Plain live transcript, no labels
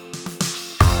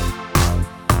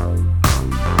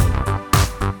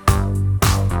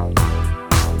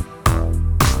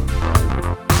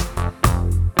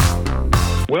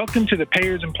Welcome to the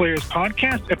Payers and Players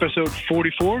Podcast, episode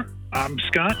 44. I'm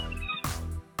Scott.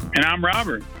 And I'm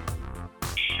Robert.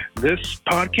 This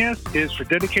podcast is for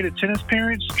dedicated tennis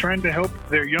parents trying to help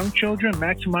their young children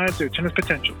maximize their tennis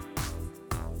potential.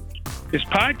 This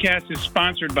podcast is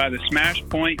sponsored by the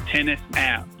SmashPoint Tennis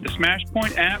app. The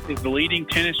SmashPoint app is the leading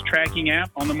tennis tracking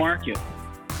app on the market.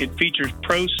 It features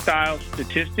pro-style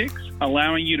statistics,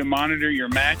 allowing you to monitor your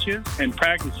matches and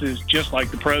practices just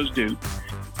like the pros do.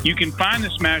 You can find the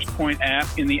SmashPoint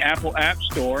app in the Apple App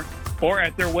Store or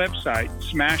at their website,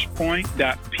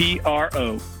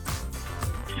 smashpoint.pro.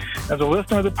 As a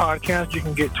listener of the podcast, you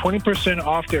can get 20%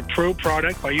 off their pro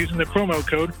product by using the promo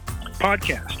code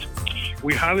PODCAST.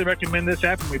 We highly recommend this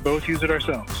app, and we both use it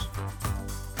ourselves.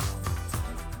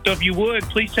 So if you would,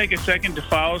 please take a second to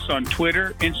follow us on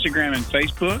Twitter, Instagram, and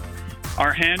Facebook.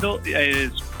 Our handle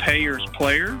is Payers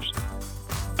Players.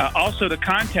 Also, to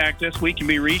contact us, we can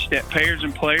be reached at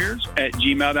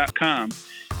payersandplayers@gmail.com.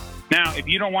 Now, if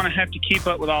you don't want to have to keep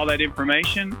up with all that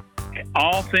information,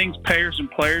 all things Payers and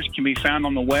Players can be found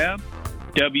on the web,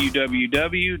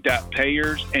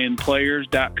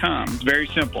 www.payersandplayers.com. It's very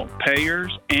simple,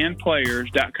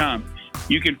 payersandplayers.com.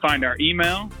 You can find our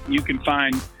email. You can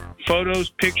find photos,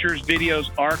 pictures,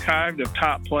 videos archived of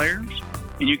top players,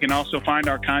 and you can also find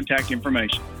our contact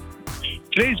information.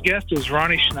 Today's guest is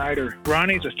Ronnie Schneider.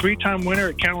 Ronnie is a three-time winner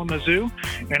at Kalamazoo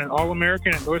and an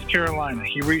All-American at North Carolina.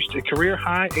 He reached a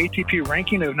career-high ATP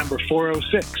ranking of number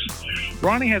 406.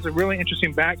 Ronnie has a really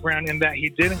interesting background in that he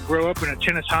didn't grow up in a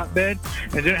tennis hotbed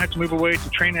and didn't have to move away to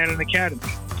train at an academy.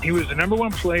 He was the number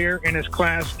one player in his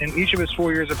class in each of his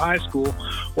 4 years of high school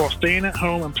while staying at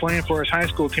home and playing for his high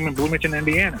school team in Bloomington,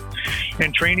 Indiana,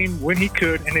 and training when he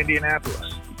could in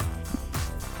Indianapolis.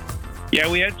 Yeah,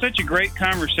 we had such a great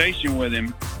conversation with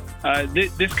him.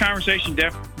 This conversation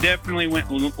definitely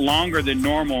went longer than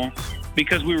normal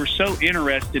because we were so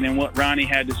interested in what Ronnie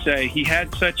had to say. He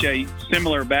had such a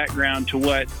similar background to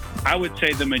what I would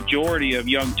say the majority of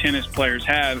young tennis players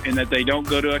have, in that they don't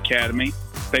go to academy,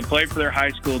 they play for their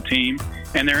high school team,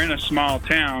 and they're in a small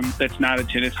town that's not a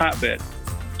tennis hotbed.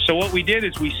 So what we did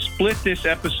is we split this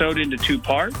episode into two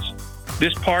parts.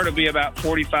 This part will be about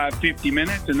 45, 50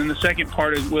 minutes, and then the second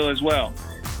part will as well.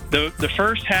 The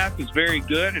first half is very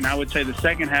good, and I would say the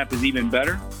second half is even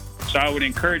better. So I would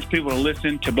encourage people to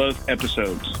listen to both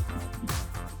episodes.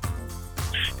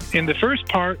 In the first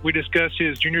part, we discuss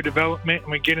his junior development,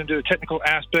 and we get into the technical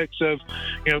aspects of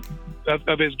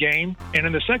his game. And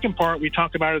in the second part, we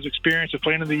talk about his experience of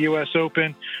playing in the U.S.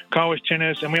 Open, college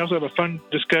tennis, and we also have a fun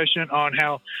discussion on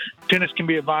how tennis can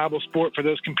be a viable sport for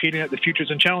those competing at the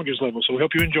Futures and Challengers level. So we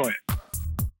hope you enjoy it.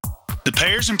 The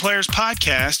Payers and Players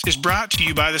podcast is brought to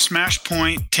you by the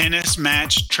SmashPoint Tennis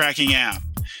Match Tracking app.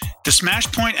 The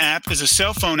SmashPoint app is a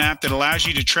cell phone app that allows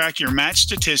you to track your match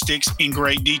statistics in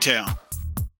great detail.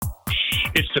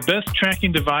 It's the best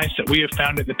tracking device that we have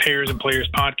found at the Payers and Players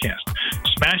podcast.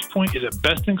 SmashPoint is a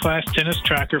best-in-class tennis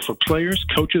tracker for players,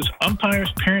 coaches,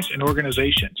 umpires, parents, and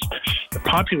organizations. The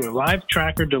popular live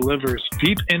tracker delivers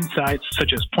deep insights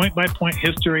such as point-by-point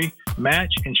history,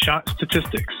 match, and shot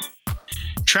statistics.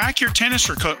 Track your tennis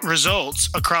results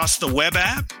across the web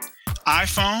app,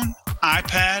 iPhone,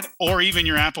 iPad, or even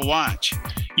your Apple Watch.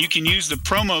 You can use the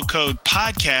promo code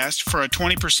PODCAST for a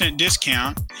 20%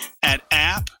 discount at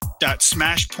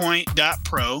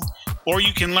app.smashpoint.pro, or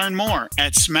you can learn more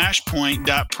at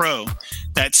smashpoint.pro.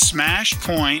 That's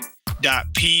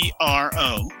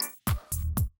smashpoint.pro.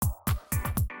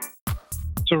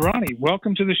 So, Ronnie,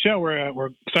 welcome to the show.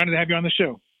 We're excited to have you on the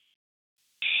show.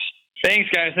 Thanks,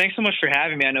 guys. Thanks so much for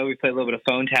having me. I know we played a little bit of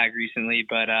phone tag recently,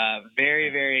 but very,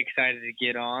 very excited to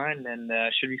get on, and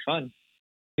should be fun.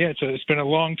 Yeah, it's been a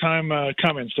long time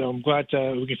coming, so I'm glad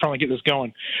we can finally get this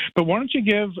going. But why don't you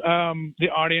give the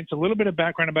audience a little bit of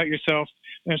background about yourself,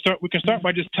 and we can start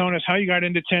by just telling us how you got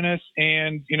into tennis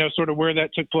and, sort of where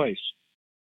that took place.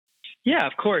 Yeah,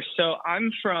 of course. So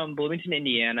I'm from Bloomington,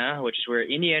 Indiana, which is where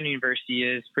Indiana University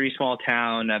is, pretty small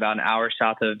town, about an hour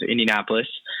south of Indianapolis.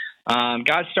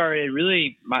 Got started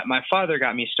really, my father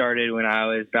got me started when I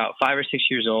was about 5 or 6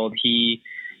 years old. He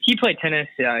played tennis.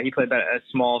 He played at a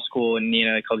small school in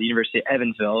Indiana called the University of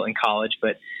Evansville in college,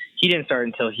 but he didn't start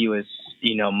until he was,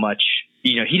 he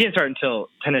didn't start until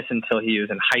tennis until he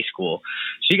was in high school.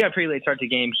 So he got a pretty late start to the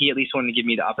game. He at least wanted to give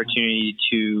me the opportunity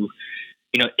to,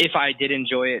 if I did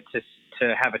enjoy it, to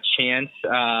have a chance,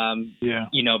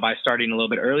 by starting a little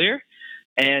bit earlier.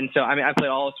 And so, I played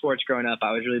all sports growing up.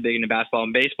 I was really big into basketball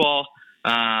and baseball.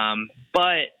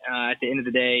 But at the end of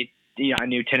the day, I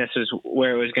knew tennis was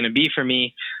where it was going to be for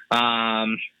me.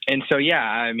 And so,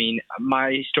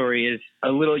 my story is a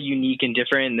little unique and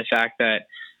different in the fact that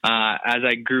As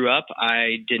I grew up,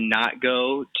 I did not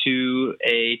go to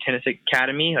a tennis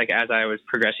academy. Like as I was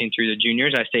progressing through the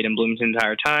juniors, I stayed in Bloomington the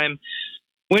entire time.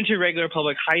 Went to regular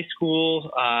public high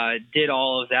school, did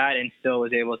all of that, and still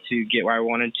was able to get where I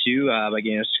wanted to by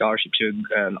getting a scholarship to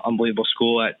an unbelievable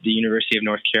school at the University of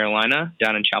North Carolina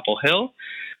down in Chapel Hill,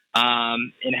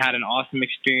 and had an awesome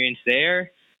experience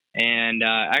there. And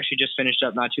actually just finished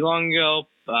up not too long ago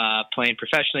playing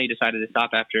professionally. Decided to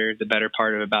stop after the better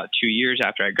part of about 2 years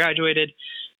after I graduated.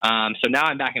 So now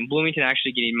I'm back in Bloomington,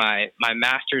 actually getting my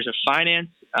master's of finance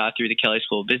through the Kelley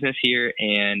School of Business here,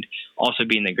 and also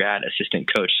being the grad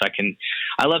assistant coach. So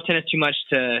I love tennis too much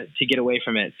to get away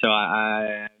from it. So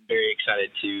I'm very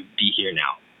excited to be here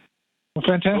now. Well,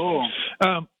 fantastic. Cool.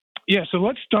 Yeah, so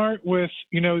let's start with,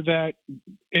 that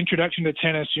introduction to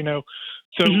tennis,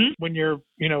 So when you're,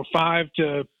 5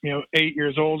 to, 8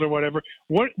 years old or whatever,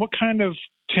 what kind of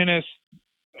tennis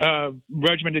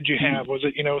regimen did you have? Was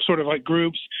it, sort of like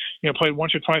groups, played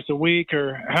once or twice a week,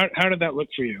 or how did that look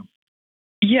for you?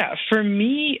 Yeah, for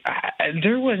me,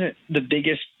 there wasn't the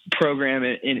biggest program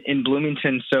in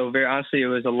Bloomington. So very honestly, it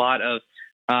was a lot of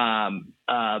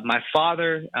my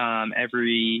father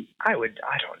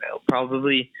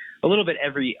probably a little bit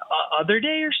every other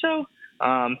day or so.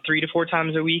 3 to 4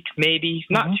 times a week, maybe.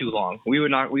 Not too long. We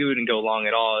wouldn't go long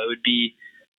at all. It would be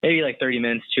maybe like 30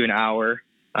 minutes to an hour.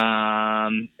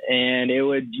 And it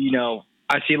would,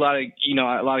 I see a lot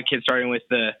of kids starting with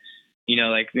the,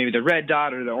 like maybe the red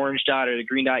dot or the orange dot or the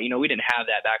green dot. We didn't have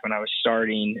that back when I was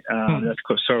starting. That's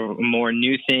sort of a more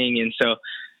new thing. And so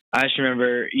I just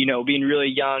remember, being really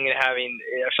young and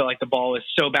I felt like the ball was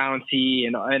so bouncy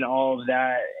and all of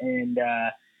that. And,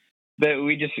 but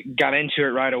we just got into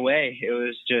it right away. It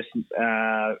was just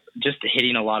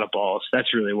hitting a lot of balls.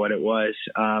 That's really what it was.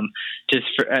 Just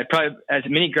for probably as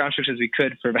many ground strokes as we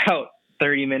could for about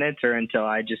 30 minutes or until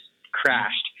I just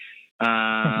crashed.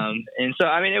 And so,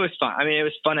 it was fun. It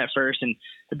was fun at first. And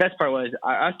the best part was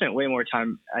I spent way more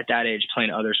time at that age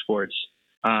playing other sports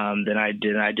than I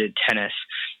did tennis.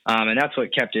 And that's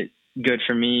what kept it good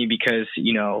for me because,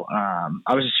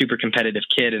 I was a super competitive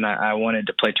kid and I wanted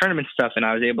to play tournament stuff, and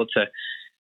I was able to,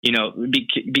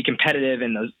 be competitive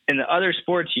in the other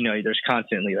sports. There's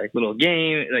constantly like little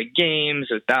games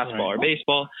with basketball or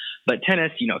baseball, but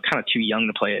tennis, kind of too young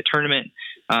to play a tournament.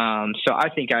 So I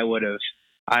think I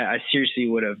seriously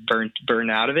would have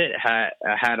burned out of it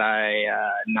had I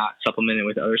not supplemented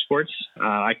with other sports.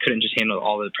 I couldn't just handle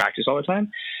all the practice all the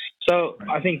time. So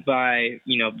I think by,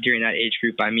 during that age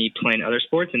group, by me playing other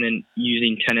sports and then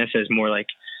using tennis as more like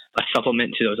a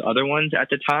supplement to those other ones at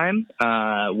the time,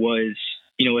 was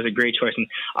a great choice. And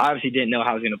I obviously didn't know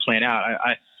how I was going to plan out.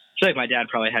 I feel like my dad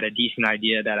probably had a decent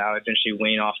idea that I would eventually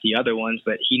wane off the other ones,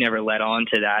 but he never led on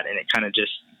to that. And it kind of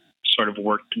just sort of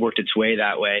worked its way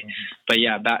that way. But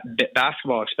yeah,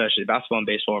 basketball and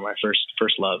baseball were my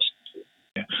first loves.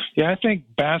 Yeah, I think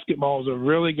basketball is a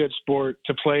really good sport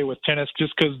to play with tennis,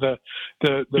 just because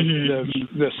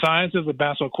the size of the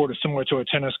basketball court is similar to a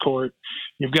tennis court.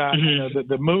 You've got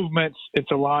the movements.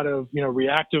 It's a lot of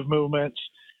reactive movements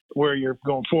where you're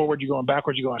going forward, you're going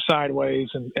backwards, you're going sideways,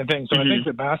 and things. So I think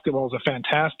that basketball is a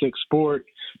fantastic sport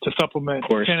to supplement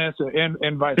tennis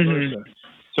and vice versa.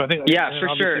 So I think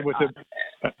for sure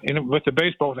with the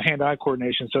baseball, the hand-eye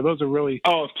coordination. So those are really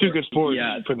two good sports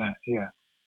for that. Yeah.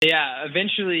 Yeah,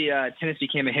 eventually tennis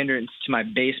became a hindrance to my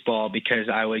baseball because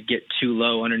I would get too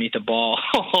low underneath the ball,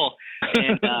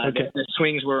 and the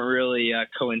swings weren't really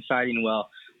coinciding well.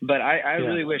 But I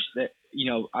really wish that,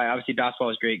 obviously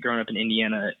basketball is great. Growing up in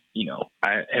Indiana,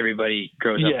 everybody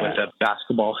grows up with a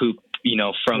basketball hoop,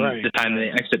 from the time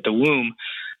they exit the womb.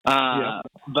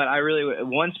 But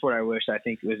one sport I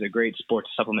think was a great sport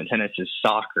to supplement tennis is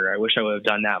soccer. I wish I would have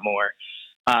done that more.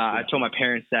 I told my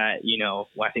parents that,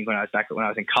 I think when I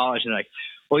was in college, and they're like,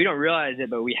 well, you don't realize it,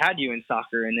 but we had you in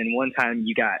soccer. And then one time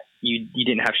you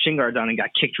didn't have shin guards on and got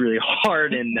kicked really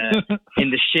hard in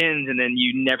the shins. And then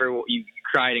you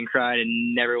cried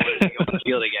and never wanted to go on the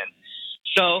field again.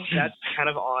 So that's kind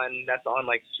of on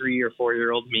like 3 or 4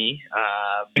 year old me.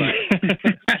 But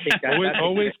I think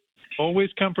always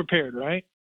come prepared, right?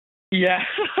 Yeah,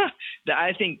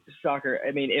 I think soccer.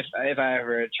 If I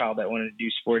ever had a child that wanted to do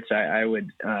sports, I would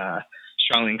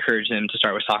strongly encourage them to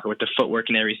start with soccer, with the footwork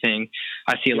and everything.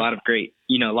 I see a lot of great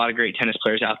tennis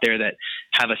players out there that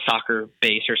have a soccer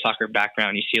base or soccer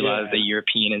background. You see a lot of the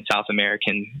European and South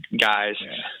American guys,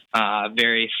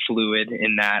 very fluid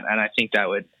in that, and I think that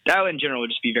would in general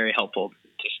would just be very helpful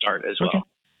to start as well.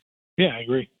 Yeah, I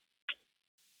agree.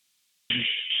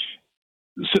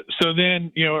 So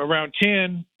then, around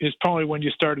 10 is probably when you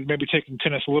started maybe taking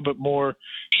tennis a little bit more,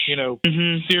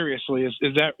 seriously.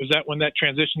 Is that when that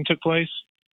transition took place?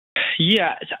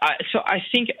 Yeah. So I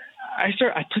think I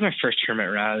played my first tournament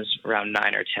when I was around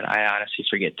 9 or 10. I honestly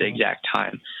forget the exact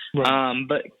time. Right.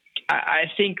 But I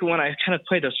think when I kind of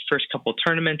played those first couple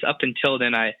tournaments, up until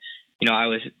then, I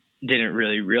didn't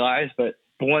really realize. But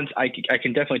once I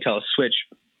can definitely tell a switch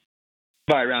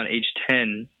by around age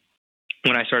 10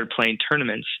 when I started playing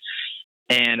tournaments.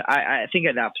 And I think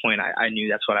at that point I knew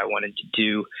that's what I wanted to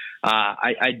do.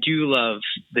 I do love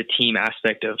the team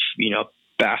aspect of,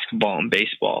 basketball and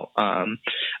baseball.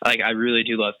 I really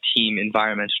do love team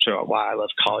environments, which are why I love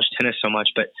college tennis so much.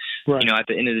 But, right. At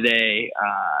the end of the day,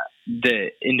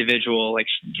 the individual,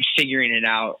 figuring it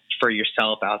out for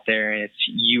yourself out there, and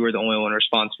you are the only one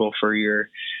responsible for your,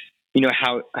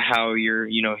 how you're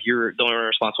the only one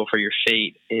responsible for your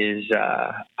fate is,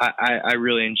 I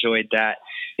really enjoyed that.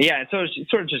 Yeah. And so it's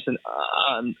sort of just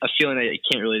a feeling that you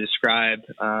can't really describe.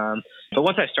 But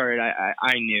once I started,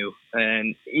 I knew,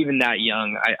 and even that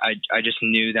young, I just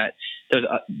knew that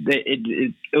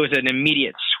it was an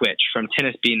immediate switch from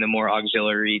tennis being the more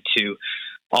auxiliary to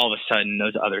all of a sudden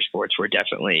those other sports were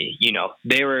definitely,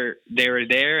 they were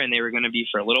there and they were going to be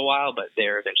for a little while, but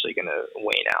they're eventually going to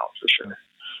wane out for sure.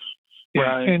 Yeah.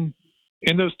 Right.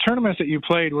 And those tournaments that you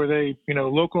played, were they,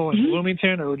 local in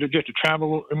Bloomington, or did you have to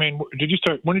travel? I mean, when did you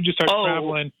start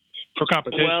traveling for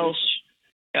competition? Well,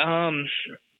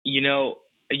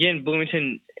 again,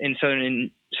 Bloomington and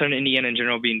Southern Indiana in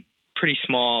general being pretty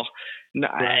small,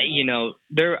 right.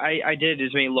 I did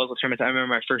as many local tournaments. I remember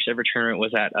my first ever tournament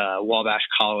was at Wabash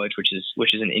College, which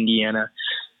is in Indiana.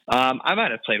 I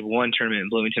might have played one tournament in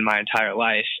Bloomington my entire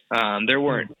life.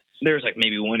 There was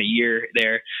maybe one a year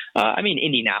there.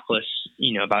 Indianapolis,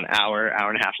 about an hour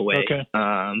and a half away, okay.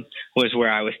 Was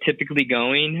where I was typically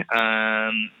going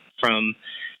from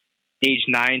age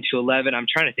 9 to 11. I'm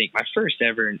trying to think. My first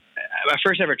ever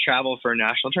travel for a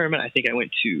national tournament, I think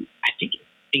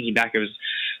thinking back, it was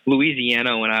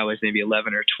Louisiana when I was maybe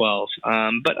 11 or 12.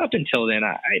 But up until then,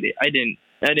 I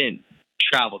didn't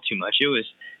travel too much. It was,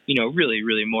 really,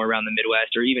 really more around the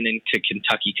Midwest or even into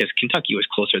Kentucky, because Kentucky was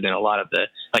closer than a lot of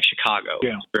Chicago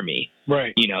for me.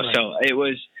 Right. Right. So it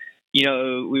was,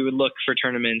 we would look for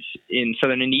tournaments in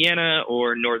Southern Indiana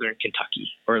or Northern Kentucky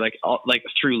or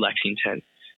through Lexington.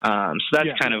 So that's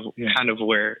kind of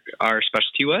where our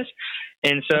specialty was.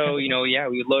 And so, we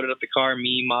loaded up the car,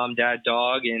 me, mom, dad,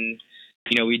 dog, and,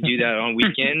 we'd do that on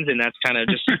weekends. And that's kind of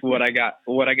just what I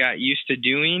got used to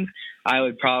doing. I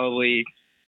would probably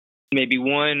maybe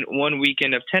one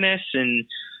weekend of tennis and,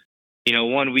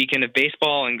 one weekend of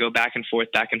baseball and go back and forth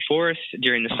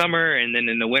during the summer. And then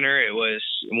in the winter, it was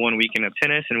one weekend of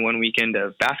tennis and one weekend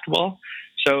of basketball.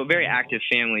 So very active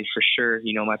family for sure.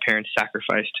 My parents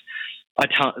sacrificed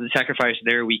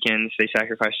their weekends. They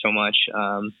sacrificed so much,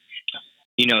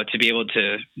 to be able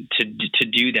to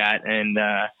do that. And,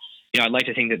 I'd like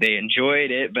to think that they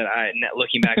enjoyed it, but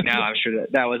looking back now, I'm sure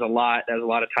that was a lot. That was a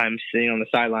lot of time sitting on the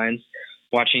sidelines,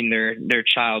 watching their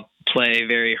child play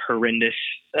very horrendously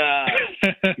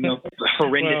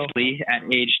at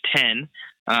age 10.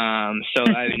 So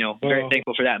very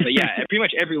thankful for that. But yeah, pretty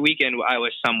much every weekend I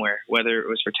was somewhere, whether it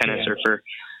was for tennis or for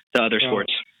the other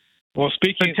sports. Well,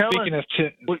 speaking of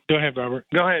go ahead, Robert.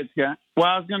 Go ahead, Scott. Well,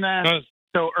 I was going to ask.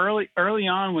 So early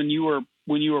on when you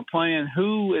were playing,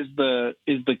 who is the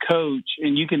coach?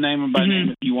 And you can name him by name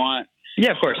if you want.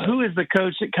 Yeah, of course. Who is the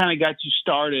coach that kind of got you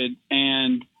started?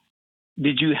 And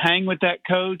did you hang with that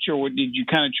coach, or did you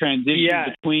kind of transition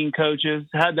between coaches?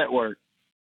 How'd that work?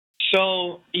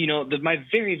 So, my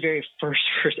very, very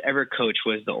first ever coach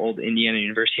was the old Indiana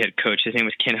University head coach. His name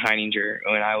was Ken Heininger,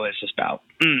 when I was just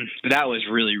that was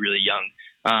really, really young.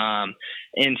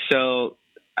 And so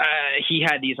he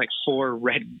had these 4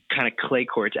 red kind of clay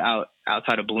courts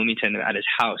outside of Bloomington at his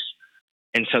house.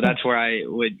 And so that's where I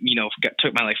would,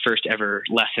 took my first ever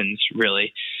lessons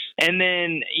really. And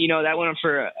then, that went on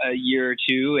for a year or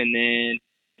two. And then,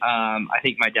 I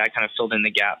think my dad kind of filled in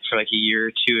the gap for a year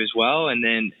or two as well. And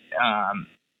then,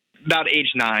 about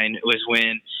age 9 was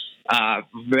when,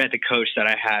 we met the coach that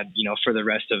I had, for the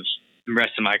rest of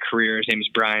my career. His name is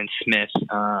Brian Smith.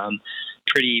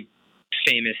 Pretty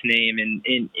famous name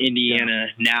in Indiana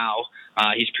now.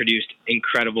 He's produced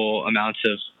incredible amounts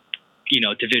of,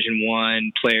 Division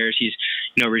I players. He's,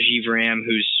 Rajiv Ram,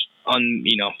 who's on,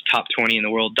 top 20 in the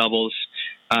world doubles.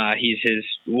 He's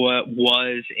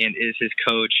was and is his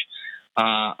coach.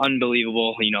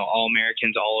 Unbelievable, all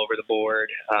Americans all over the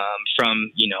board.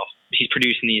 He's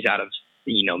producing these out of,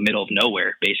 middle of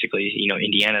nowhere, basically.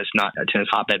 Indiana's not a tennis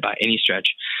hotbed by any stretch.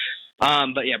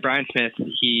 But yeah, Brian Smith,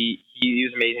 he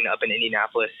was amazing up in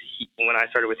Indianapolis. When I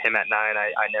started with him at 9,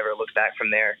 I never looked back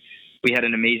from there. We had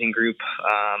an amazing group.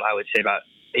 I would say about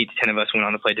 8 to 10 of us went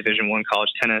on to play Division I college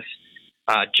tennis,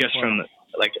 just from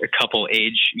like a couple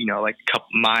age, like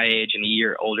my age and a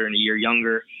year older and a year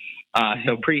younger.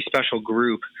 So pretty special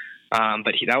group.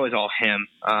 But that was all him.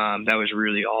 That was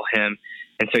really all him.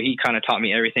 And so he kind of taught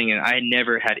me everything, and I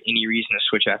never had any reason to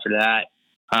switch after that.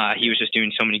 He was just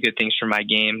doing so many good things for my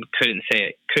game. Couldn't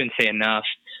say enough,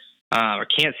 or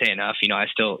can't say enough.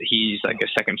 He's like a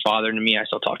second father to me. I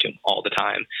still talk to him all the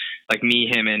time. Like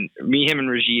him and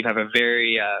Rajiv have a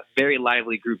very, very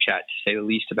lively group chat, to say the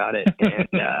least about it. And,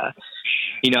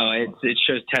 it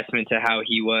shows testament to how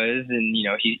he was. And,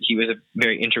 he was a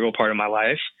very integral part of my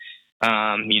life.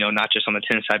 Not just on the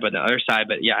tennis side, but the other side.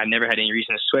 But yeah, I never had any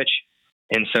reason to switch.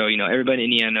 And so, everybody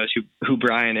in Indiana knows who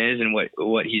Brian is and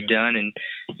what he's done. And,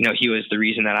 he was the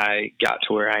reason that I got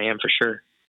to where I am for sure.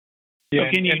 Yeah,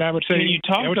 and I would say,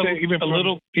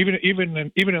 even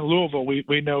in Louisville,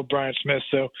 we know Brian Smith.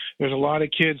 So there's a lot of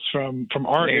kids from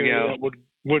our area that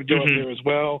would go up there as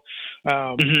well.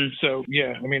 So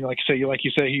yeah, I mean, like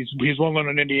you say, he's well known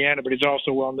in Indiana, but he's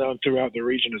also well known throughout the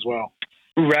region as well.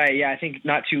 Right. Yeah, I think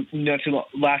not too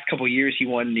last couple of years he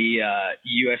won the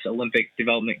U.S. Olympic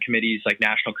Development Committee's like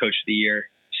National Coach of the Year.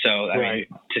 So I mean,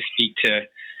 to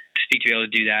be able to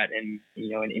do that, and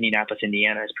in Indianapolis,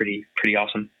 Indiana, is pretty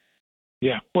awesome.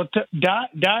 Yeah. Well,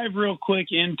 dive real quick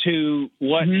into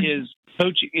what his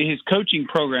coaching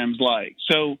program's like.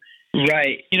 So,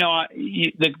 right.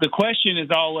 The question is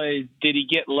always, did he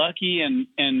get lucky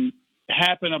and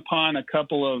happen upon a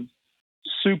couple of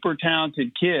super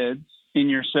talented kids in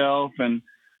yourself and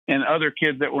other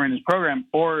kids that were in his program,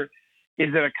 or is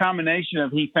it a combination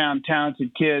of he found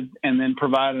talented kids and then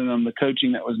provided them the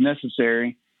coaching that was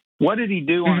necessary? What did he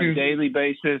do on a daily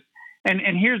basis? And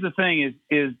here's the thing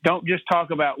is don't just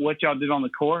talk about what y'all did on the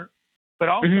court, but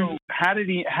also how did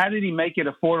he make it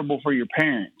affordable for your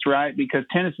parents, right? Because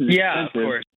tennis is expensive. Yeah, of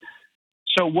course.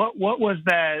 So what was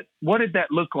that? What did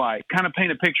that look like? Kind of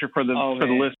paint a picture for the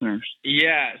listeners.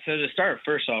 Yeah. So to start,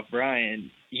 first off, Brian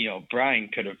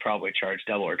could have probably charged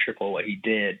double or triple what he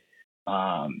did.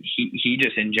 He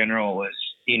just in general was,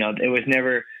 it was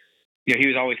never, he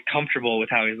was always comfortable with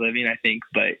how he was living, I think,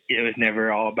 but it was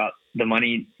never all about the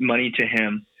money to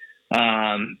him.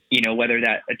 Whether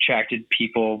that attracted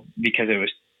people because it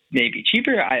was maybe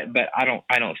cheaper, but I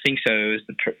don't think so. It was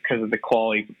because of the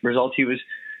quality results he was,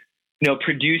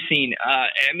 producing.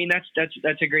 I mean,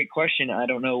 that's a great question. I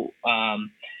don't know,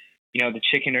 the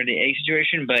chicken or the egg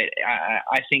situation, but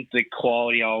I think the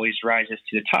quality always rises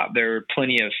to the top. There were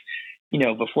plenty of,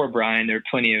 before Brian, there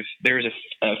was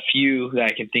a few that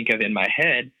I can think of in my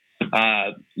head,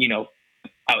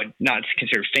 I would not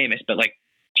consider famous, but like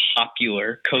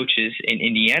popular coaches in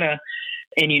Indiana.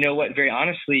 And you know what, very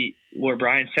honestly, where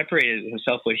Brian separated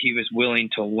himself, what he was willing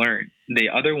to learn. The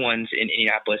other ones in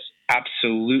Indianapolis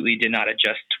absolutely did not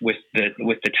adjust with the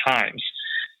times.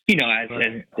 As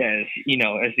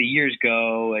the years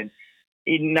go, and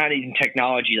not even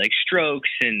technology like strokes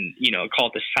and call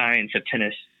it the science of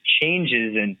tennis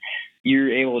changes, and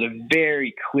you're able to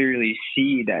very clearly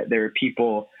see that there are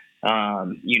people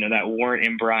that weren't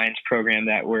in Brian's program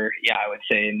that were, I would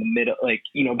say in the middle, like,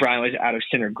 Brian was out of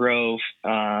Center Grove,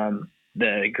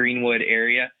 the Greenwood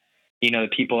area, the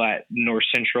people at North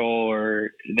Central,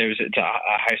 or it's a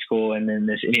high school, and then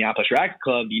this Indianapolis Racket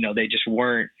Club, they just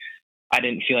weren't, I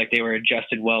didn't feel like they were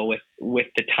adjusted well with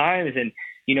the times. And,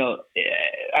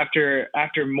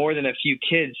 after more than a few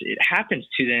kids, it happens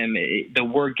to them. The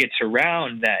word gets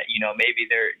around that, maybe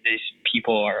these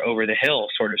people are over the hill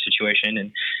sort of situation.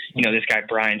 And, this guy,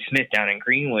 Brian Smith down in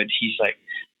Greenwood, he's like,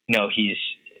 he's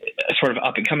sort of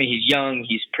up and coming. He's young.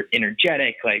 He's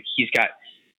energetic. Like he's got,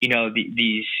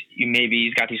 maybe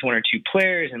he's got these one or two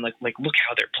players, and like, look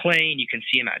how they're playing. You can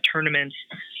see him at tournaments,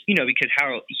 because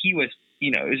how he was,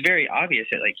 it was very obvious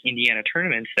at like Indiana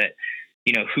tournaments that,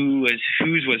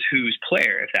 whose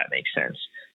player, if that makes sense.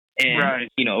 And,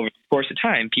 over the course of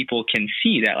time, people can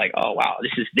see that like, oh, wow,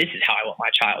 this is how I want my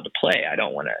child to play. I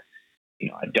don't want to,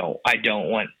 I don't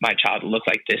want my child to look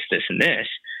like this, and this.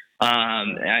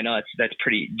 And I know that's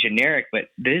pretty generic, but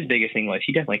his biggest thing was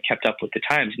he definitely kept up with the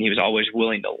times, and he was always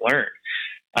willing to learn.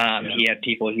 He had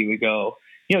people he would go,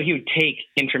 he would take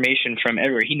information from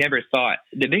everywhere. He never thought,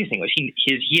 the biggest thing was he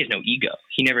has no ego.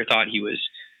 He never thought he was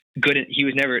good. He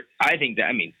was never, I think that,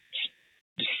 I mean,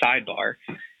 sidebar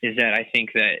is that I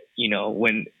think that,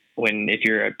 when if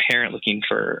you're a parent looking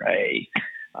for a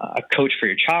coach for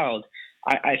your child,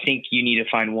 I think you need to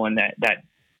find one that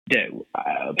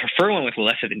prefer one with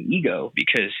less of an ego,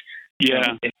 because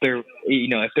Yeah. If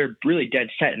they're really dead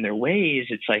set in their ways,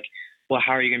 it's like, well,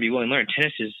 how are you going to be willing to learn?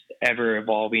 Tennis is ever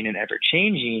evolving and ever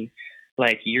changing.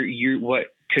 Like you're what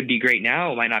could be great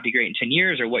now might not be great in 10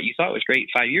 years, or what you thought was great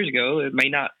 5 years ago, it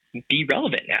might not be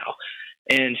relevant now.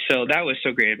 And so that was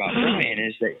so great about Brian,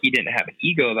 is that he didn't have an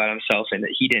ego about himself, and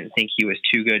that he didn't think he was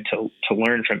too good to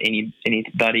learn from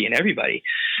anybody and everybody.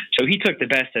 So he took the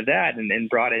best of that and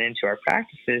brought it into our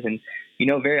practices. And,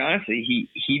 very honestly,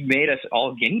 he made us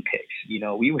all guinea pigs.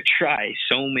 We would try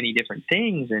so many different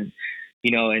things, and,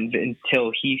 and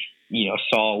until he,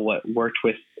 saw what worked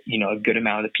with, a good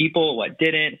amount of the people, what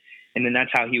didn't. And then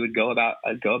that's how he would go about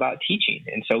teaching.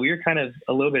 And so we were kind of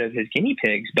a little bit of his guinea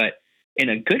pigs, but in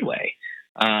a good way.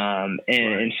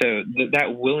 And so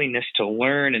that willingness to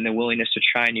learn and the willingness to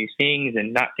try new things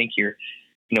and not think you're,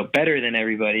 better than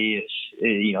everybody is,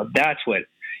 that's what,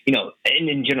 and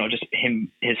in general, just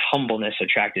his humbleness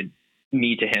attracted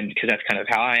me to him, because that's kind of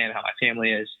how I am, how my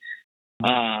family is.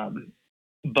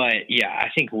 But yeah, I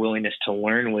think willingness to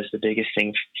learn was the biggest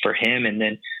thing for him. And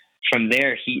then from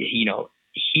there,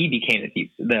 he became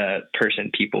the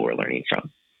person people were learning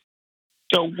from.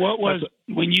 So what was,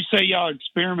 when you say y'all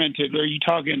experimented, are you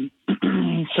talking,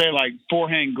 say, like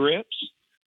forehand grips?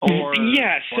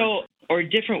 Or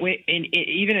different way, and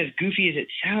even as goofy as it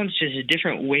sounds, just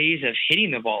different ways of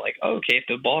hitting the ball. Like, okay, if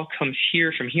the ball comes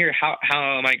here from here, how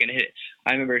am I going to hit it?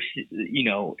 I remember,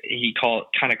 he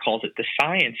kind of calls it the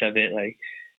science of it. Like,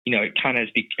 it kind of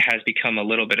has become a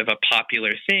little bit of a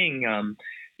popular thing.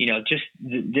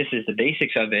 This is the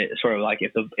basics of it. Sort of like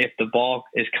if the ball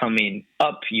is coming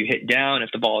up, you hit down.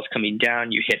 If the ball is coming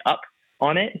down, you hit up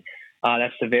on it.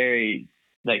 That's the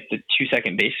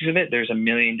 2-second basics of it. There's a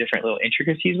million different little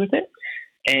intricacies with it.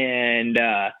 And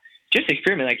just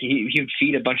experiment. Like he would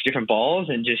feed a bunch of different balls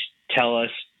and just tell us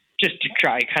just to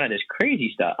try kind of this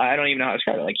crazy stuff. I don't even know how to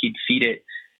describe it. Like he'd feed it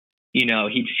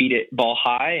ball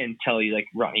high and tell you, like,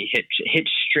 Ronnie, hit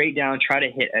straight down, try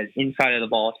to hit as inside of the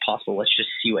ball as possible. Let's just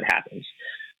see what happens.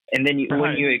 And then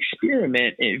when you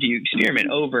experiment, if you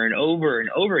experiment over and over and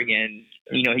over again,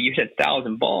 you hit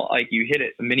 1,000 balls, like you hit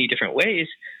it many different ways.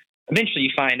 Eventually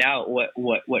you find out what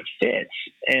fits.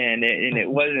 And it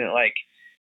wasn't like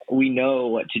we know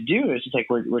what to do. It's just like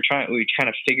we kind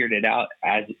of figured it out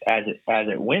as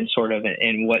it went, sort of,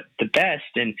 and what the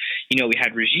best. And we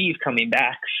had Rajiv coming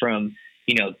back from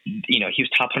he was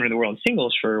top 100 in the world in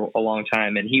singles for a long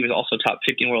time, and he was also top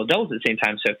 50 in world doubles at the same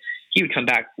time. So he would come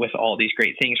back with all these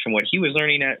great things from what he was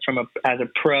learning as a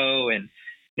pro, and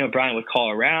Brian would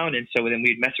call around, and so then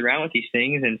we'd mess around with these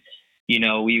things, and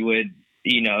we would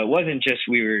it wasn't just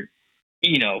we were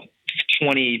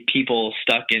 20 people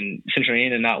stuck in Central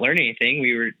Indiana and not learning anything.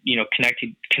 We were,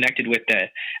 connected with the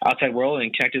outside world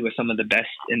and connected with some of the best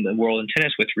in the world in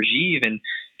tennis with Rajiv, and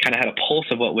kind of had a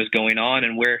pulse of what was going on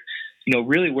and where,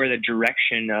 really where the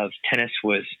direction of tennis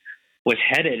was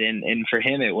headed. And for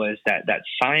him, it was that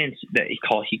science that he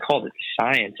called it the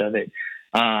science of it.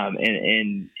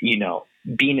 And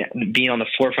being on the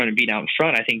forefront and being out in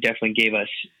front, I think definitely gave us,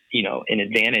 an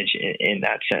advantage in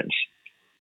that sense.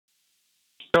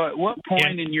 So at what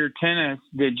point in your tennis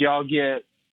did y'all get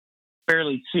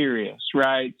fairly serious,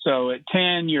 right? So at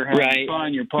 10, you're having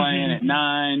fun, you're playing. At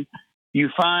 9, you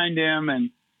find him. And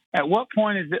at what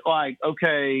point is it like,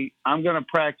 okay, I'm going to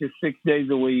practice 6 days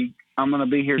a week. I'm going to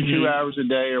be here 2 hours a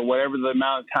day, or whatever the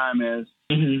amount of time is.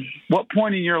 What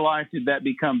point in your life did that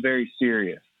become very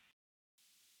serious?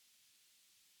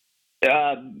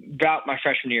 About my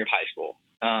freshman year of high school.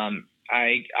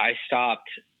 I stopped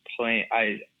playing.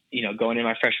 Going into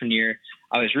my freshman year,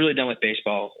 I was really done with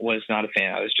baseball, was not a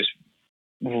fan. I was just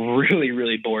really,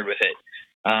 really bored with it.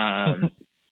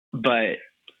 But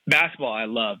basketball I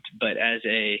loved, but as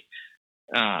a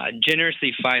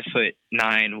generously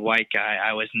 5'9" white guy,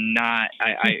 I was not,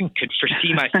 I could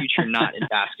foresee my future not in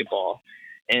basketball.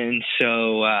 And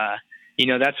so,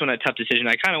 that's when a tough decision.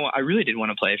 I really did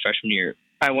want to play freshman year.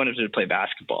 I wanted to play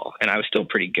basketball, and I was still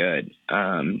pretty good.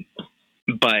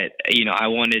 But, I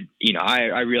wanted,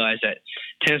 I realized that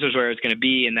tennis was where it was going to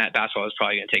be, and that basketball was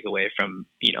probably going to take away from,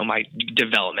 my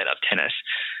development of tennis.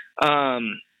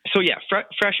 So yeah,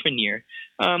 freshman year.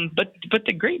 But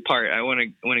the great part, I want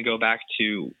to go back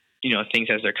to, things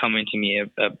as they're coming to me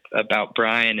about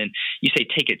Brian. And you say,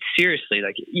 take it seriously.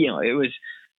 Like, it was,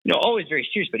 always very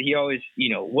serious, but he always,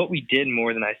 what we did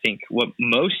more than I think what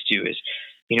most do is,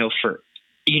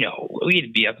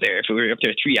 we'd be up there. If we were up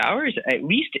there 3 hours, at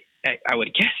least I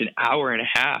would guess an hour and a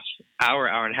half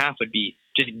would be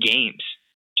just games,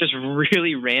 just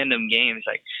really random games.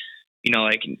 Like, he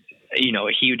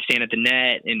would stand at the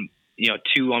net and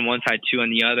two on one side, two on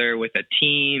the other with a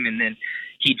team, and then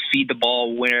he'd feed the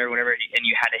ball whenever, and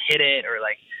you had to hit it, or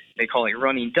like they call it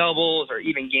running doubles, or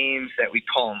even games that we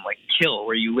call them like kill,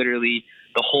 where you literally,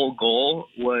 the whole goal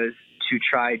was to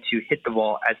try to hit the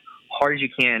ball as hard as you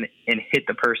can and hit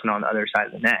the person on the other side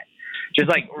of the net. Just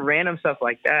like random stuff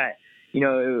like that.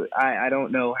 I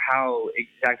don't know how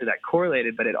exactly that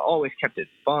correlated, but it always kept it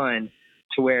fun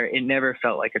to where it never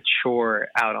felt like a chore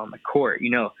out on the court.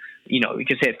 We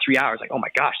could say 3 hours, like, oh my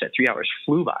gosh, that 3 hours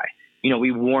flew by.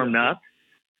 We warmed up,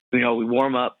 we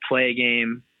warm up, play a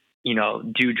game,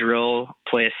 do drill,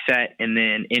 play a set, and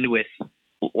then end with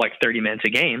like 30 minutes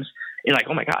of games. And like,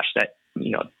 oh my gosh, that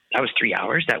was 3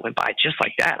 hours that went by just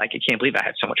like that. Like, I can't believe I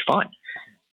had so much fun.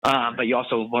 But you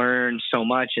also learn so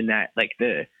much in that, like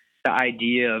the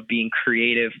idea of being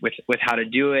creative with how to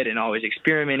do it and always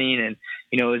experimenting. And,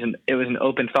 it was an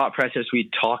open thought process.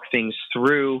 We'd talk things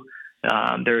through.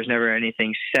 There was never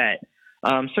anything set.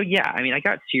 So yeah, I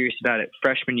got serious about it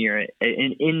freshman year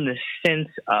in the sense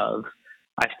of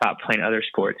I stopped playing other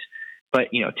sports,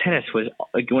 but tennis was,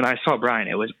 like, when I saw Brian,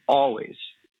 it was always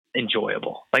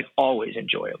enjoyable, like always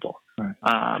enjoyable. Right.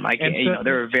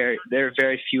 There are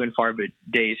very few and far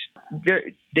days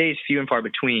few and far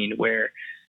between where,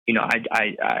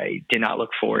 I did not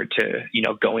look forward to,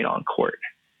 going on court.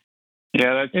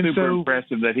 Yeah, that's super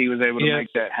impressive that he was able to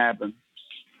make that happen.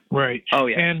 Right. Oh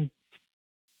yeah.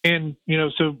 And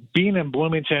so being in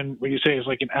Bloomington, what you say is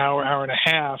like an hour and a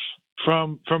half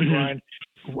from Brian.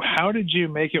 How did you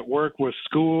make it work with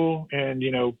school and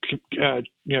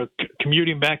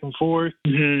commuting back and forth?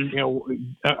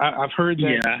 Mm-hmm. I've heard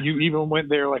that you even went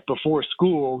there like before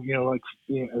school.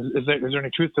 Is there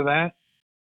any truth to that?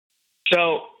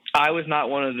 So I was not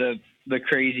one of the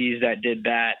crazies that did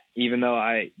that, even though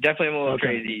I definitely am a little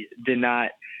crazy. Did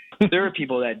not. There are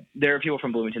people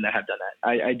from Bloomington that have done that.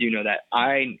 I do know that.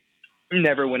 I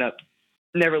never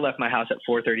left my house at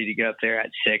 4:30 to get up there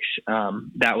at 6.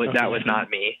 That was not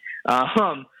me.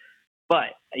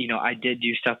 But I did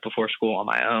do stuff before school on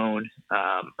my own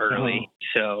early.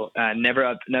 So never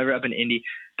up in Indy.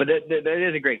 But that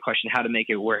is a great question, how to make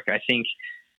it work. I think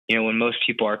when most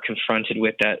people are confronted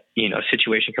with that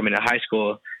situation coming to high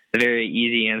school, the very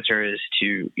easy answer is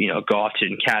to go off to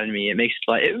an academy. It makes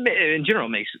in general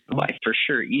makes life for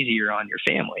sure easier on your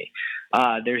family.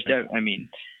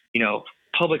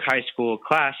 Public high school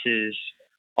classes,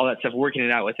 all that stuff, working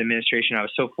it out with administration. I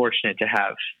was so fortunate to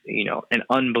have, an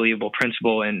unbelievable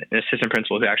principal and an assistant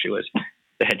principal who actually was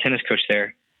the head tennis coach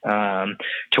there,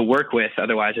 to work with.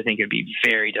 Otherwise, I think it'd be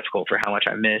very difficult for how much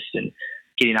I missed and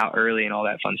getting out early and all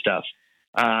that fun stuff.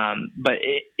 But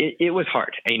it was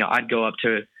hard. I'd go up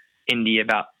to Indy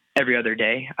about every other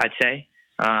day, I'd say.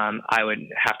 I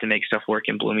would have to make stuff work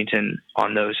in Bloomington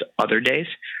on those other days.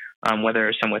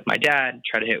 Whether some with my dad,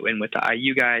 try to hit in with the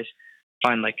IU guys,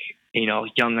 find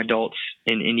young adults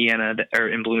in Indiana or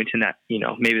in Bloomington that,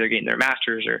 maybe they're getting their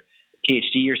master's or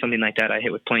PhD or something like that. I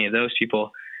hit with plenty of those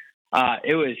people.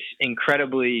 It was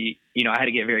incredibly, I had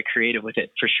to get very creative with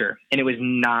it for sure. And it was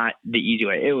not the easy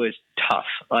way. It was tough.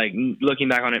 Like, looking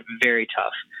back on it, very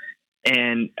tough.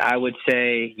 And I would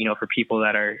say, for people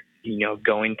that are,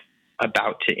 going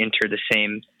about to enter the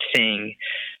same thing,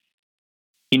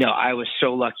 I was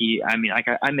so lucky. I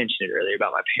mentioned it earlier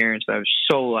about my parents, but I was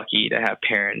so lucky to have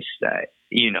parents that,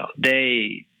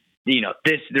 there's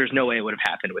no way it would have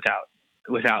happened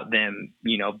without them,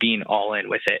 being all in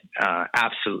with it.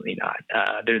 Absolutely not.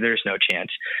 There's no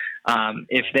chance.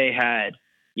 If they had,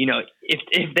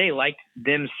 if they liked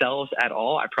themselves at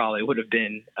all, I probably would have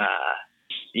been,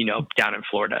 down in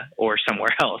Florida or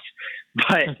somewhere else,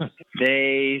 but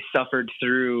they suffered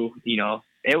through, we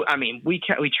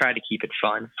tried to keep it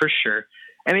fun for sure.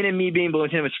 And me being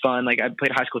Bloomington, it was fun. Like, I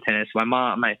played high school tennis. My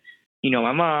mom and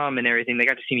everything, they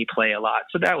got to see me play a lot.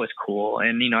 So that was cool.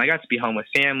 And, I got to be home with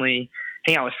family,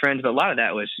 hang out with friends, but a lot of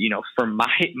that was, for my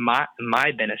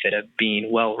benefit of being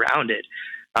well-rounded.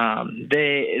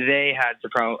 They had the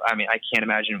problem. I can't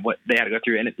imagine what they had to go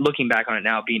through. And looking back on it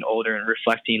now, being older and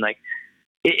reflecting, like,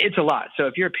 it's a lot. So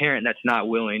if you're a parent that's not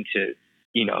willing to,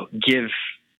 give,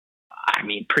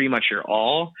 pretty much your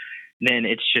all, then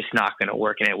it's just not going to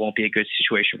work, and it won't be a good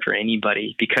situation for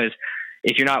anybody. Because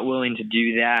if you're not willing to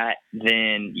do that,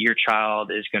 then your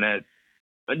child is going to,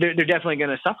 they're definitely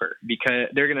going to suffer, because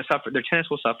they're going to suffer. Their tennis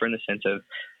will suffer in the sense of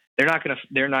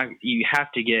you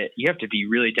have to be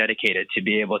really dedicated to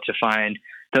be able to find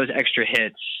those extra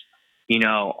hits,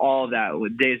 all of that,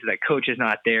 with days that coach is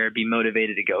not there, be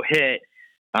motivated to go hit.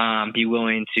 Be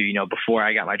willing to, before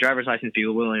I got my driver's license, be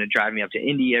willing to drive me up to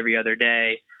Indy every other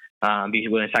day, be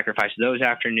willing to sacrifice those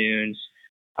afternoons.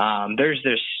 there's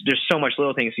so much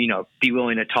little things, be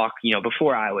willing to talk,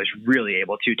 before I was really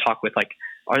able to talk with like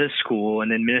the school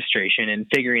and administration and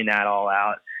figuring that all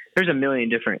out. There's a million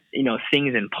different,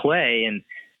 things in play. And,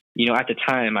 at the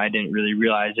time I didn't really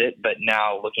realize it, but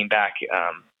now looking back,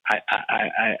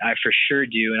 I for sure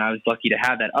do. And I was lucky to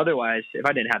have that. Otherwise, if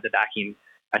I didn't have the backing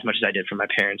as much as I did from my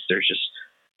parents,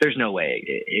 there's no way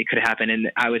it could happen. And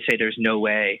I would say there's no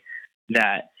way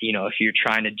that, if you're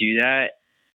trying to do that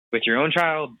with your own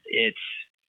child, it's,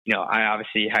 I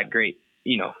obviously had great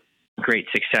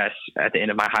success at the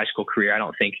end of my high school career. I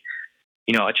don't think,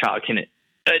 a child can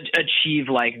achieve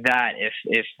like that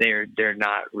if they're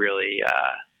not really,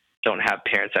 don't have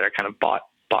parents that are kind of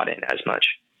bought in as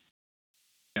much.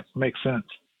 Yeah, makes sense.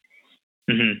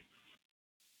 Mm-hmm.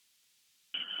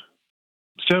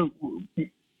 So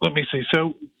let me see.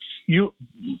 So you,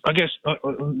 I guess,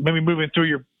 maybe moving through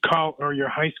your college or your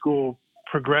high school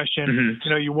progression,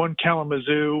 mm-hmm. You won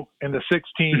Kalamazoo in the 16,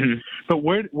 mm-hmm. but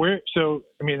where, so,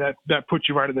 I mean, that puts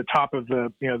you right at the top of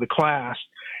the class,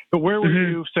 but where were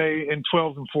mm-hmm. you, say, in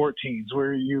 12s and 14s?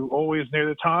 Were you always near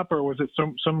the top, or was it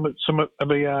some of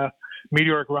the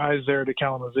meteoric rise there to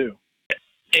Kalamazoo?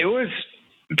 It was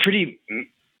pretty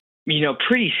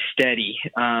steady.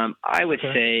 I would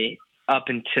say up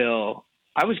until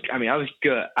I was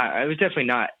good. I was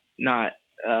definitely not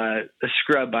a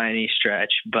scrub by any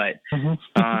stretch, but mm-hmm.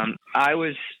 I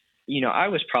was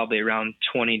probably around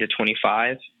 20 to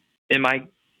 25 in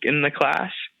the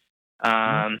class.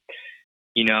 Mm-hmm.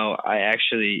 I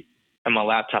actually on my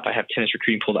laptop I have tennis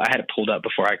recruiting pulled. I had it pulled up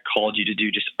before I called you to do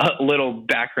just a little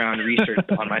background research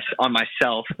on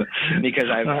myself, because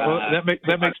that makes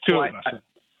two of us.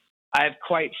 I've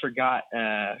quite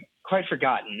forgotten.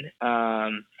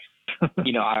 I'm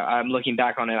looking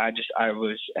back on it. I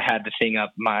had the thing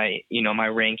up, my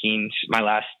rankings, my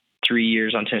last 3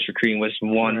 years on tennis recruiting was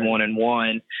 1, 1, and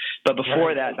 1. But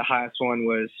before that, the highest one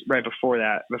was right before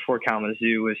that, before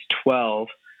Kalamazoo, was 12.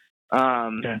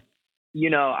 And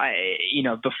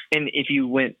if you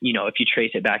went, if you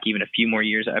trace it back even a few more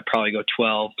years, I'd probably go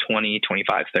 12, 20,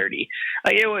 25, 30.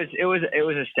 It was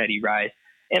a steady rise.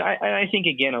 And I think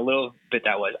again, a little bit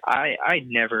that was, I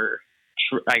never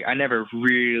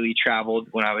really traveled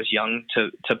when I was young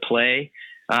to play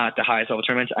at the highest level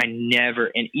tournaments. I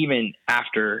never, and even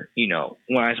after,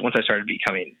 once I started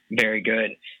becoming very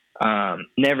good,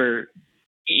 never,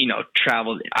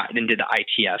 traveled and did the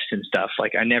ITFs and stuff.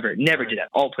 Like I never did that.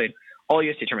 All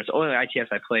USTA tournaments. The only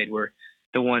ITFs I played were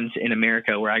the ones in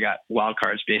America where I got wild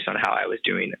cards based on how I was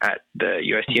doing at the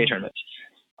USTA tournaments.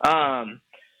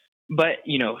 But,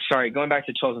 going back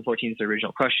to 12 and 14 is the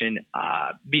original question,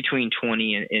 between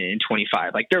 20 and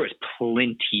 25, like there was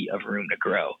plenty of room to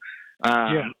grow.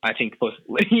 I think both,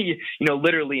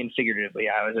 literally and figuratively,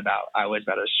 I was about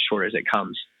as short as it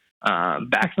comes,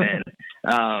 back then.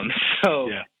 Not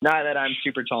that I'm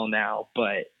super tall now,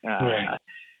 but, there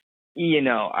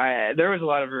was a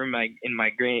lot of room in my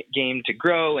game to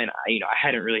grow, and I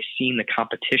hadn't really seen the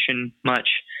competition much.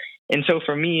 And so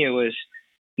for me, it was,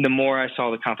 the more I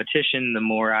saw the competition, the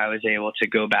more I was able to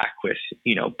go back with,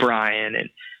 Brian and,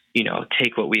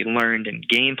 take what we learned and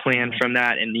game plan from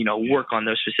that and, work on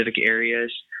those specific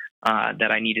areas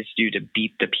that I needed to do to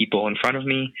beat the people in front of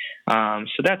me.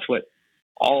 So that's what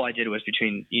all I did was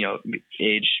between,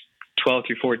 age 12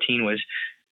 through 14 was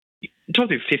 12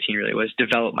 through 15 really was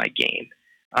develop my game.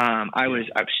 I was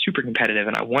super competitive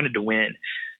and I wanted to win,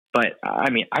 but I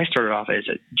started off as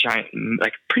a giant,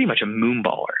 like pretty much a moon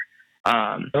baller.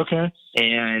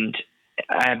 And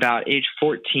about age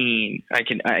 14, I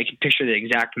can picture the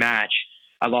exact match.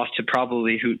 I lost to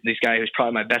probably this guy who's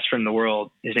probably my best friend in the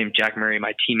world. His name's Jack Murray,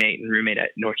 my teammate and roommate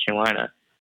at North Carolina.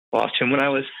 Lost to him when I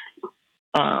was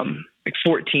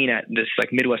 14 at this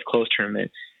Midwest Close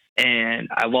tournament, and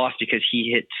I lost because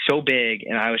he hit so big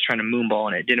and I was trying to moonball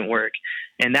and it didn't work.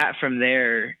 And that from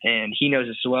there, and he knows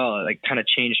this as well, kind of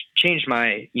changed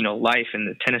my life in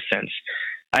the tennis sense.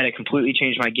 I had to completely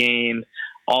change my game,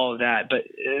 all of that. But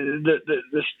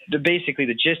basically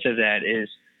the gist of that is,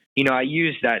 I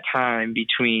used that time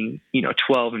between,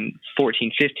 12 and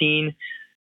 14, 15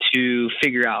 to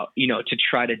figure out, to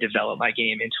try to develop my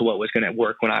game into what was going to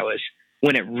work when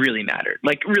it really mattered,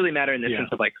 in the sense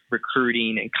of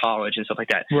recruiting and college and stuff like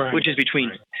that, which is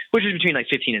between 15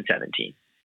 and 17.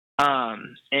 So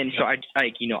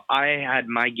I had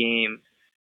my game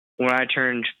when I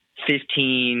turned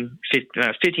 15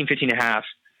 and a half,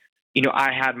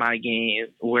 I had my game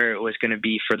where it was going to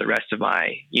be for the rest of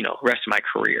my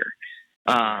career.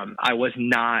 I was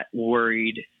not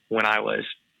worried when I was,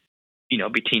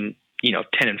 between,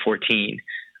 10 and 14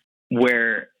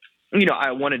 where,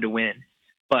 I wanted to win,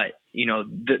 but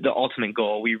the ultimate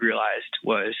goal we realized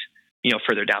was,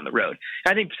 further down the road.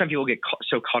 I think some people get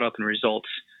so caught up in results,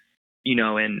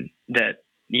 in that,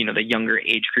 the younger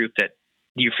age group that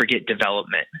you forget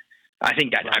development. I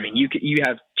think that, I mean, you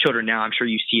have children now, I'm sure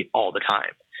you see it all the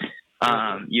time.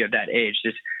 You have that age,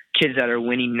 just kids that are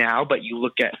winning now, but you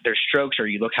look at their strokes or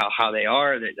you look how they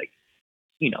are, they're like,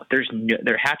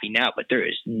 they're happy now, but there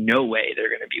is no way they're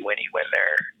going to be winning when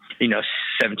they're,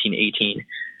 17, 18.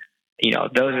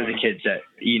 Those are the kids that,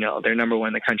 they're number one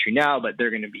in the country now, but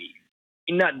they're going to be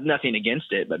nothing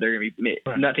against it, but they're going to be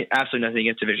absolutely nothing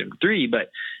against Division III, but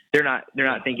they're not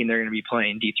thinking they're going to be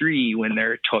playing D3 when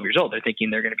they're 12 years old. They're thinking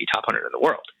they're going to be top 100 in the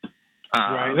world.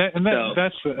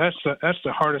 That's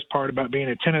the hardest part about being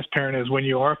a tennis parent is when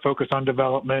you are focused on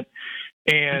development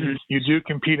and you do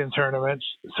compete in tournaments.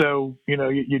 So,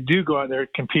 you do go out there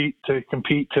compete to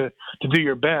do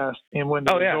your best. And when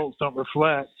the results don't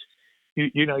reflect,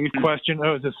 you question,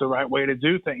 is this the right way to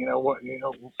do things?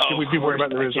 Should we be worried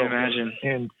about the results?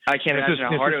 I can't imagine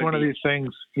how hard it would be. It's one of these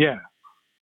things. Yeah.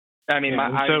 I mean,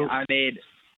 I made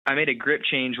a grip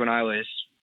change when I was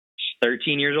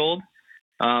 13 years old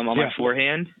on my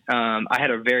forehand. I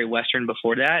had a very Western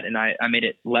before that, and I made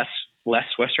it less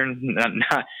Western,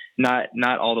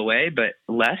 not all the way, but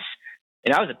less.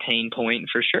 And that was a pain point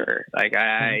for sure. Like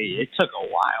it took a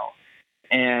while,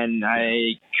 and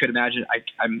I could imagine.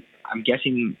 I'm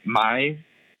guessing my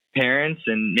parents,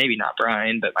 and maybe not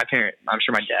Brian, but my parent. I'm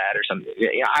sure my dad or something.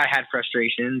 I had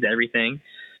frustrations, everything,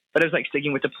 but it was like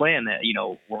sticking with the plan that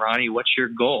Ronnie, what's your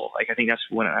goal? Like I think that's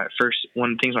one of the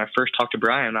things when I first talked to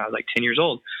Brian, I was like 10 years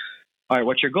old. All right,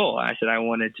 what's your goal? I said I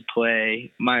wanted to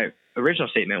play. My original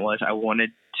statement was I wanted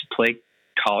to play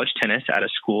college tennis at a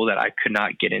school that I could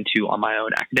not get into on my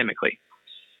own academically.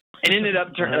 It ended up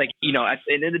at the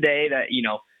end of the day that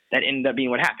ended up being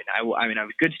what happened. I mean, I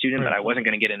was a good student, but I wasn't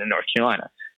going to get into North Carolina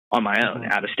on my own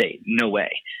out of state. No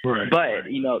way. Right. But,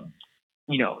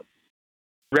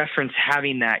 reference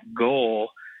having that goal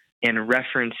and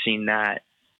referencing that,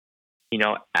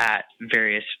 at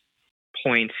various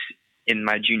points in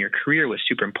my junior career was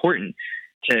super important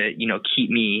to, keep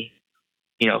me,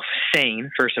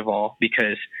 sane, first of all,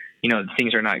 because,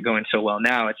 things are not going so well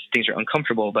now. Things are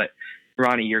uncomfortable, but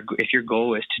Ronnie, if your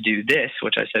goal is to do this,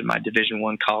 which I said my Division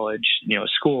I college,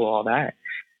 school, all that,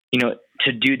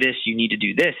 to do this, you need to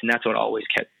do this. And that's what always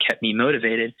kept me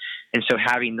motivated. And so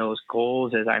having those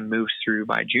goals as I moved through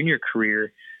my junior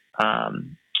career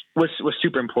was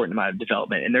super important to my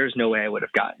development. And there's no way I would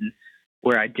have gotten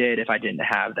where I did if I didn't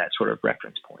have that sort of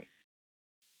reference point.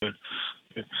 Good.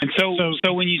 And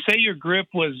so when you say your grip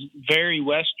was very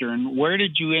Western, where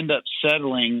did you end up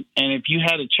settling? And if you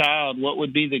had a child, what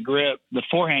would be the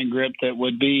forehand grip that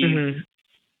would be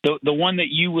the one that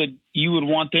you would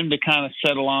want them to kind of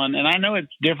settle on? And I know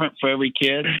it's different for every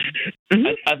kid.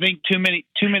 I think too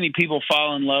many people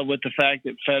fall in love with the fact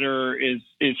that Federer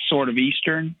is sort of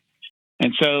Eastern.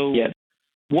 And so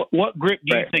what grip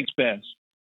do you think's best?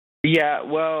 Yeah,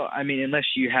 well, I mean,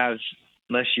 unless you're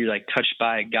like touched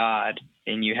by God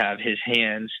and you have his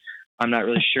hands, I'm not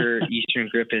really sure Eastern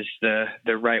grip is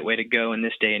the right way to go in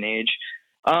this day and age.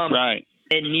 Right.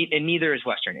 And neither is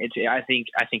Western. I think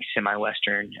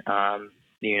semi-Western,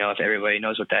 if everybody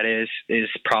knows what that is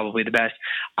probably the best.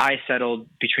 I settled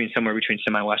somewhere between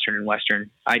semi-Western and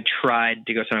Western. I tried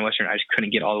to go semi-Western. I just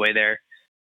couldn't get all the way there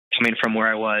coming from where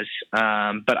I was.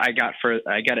 But I got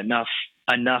enough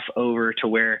over to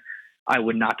where I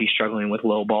would not be struggling with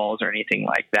low balls or anything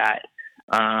like that.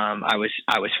 I was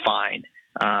fine.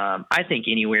 I think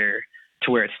anywhere to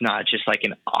where it's not just like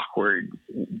an awkward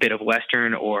bit of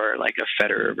Western or like a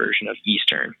Federer version of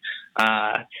Eastern.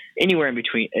 Anywhere in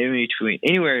between there is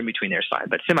fine,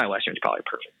 but semi-Western is probably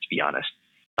perfect, to be honest.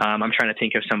 I'm trying to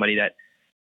think of somebody that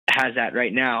has that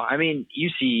right now. I mean,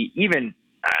 you see even,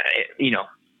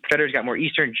 Federer's got more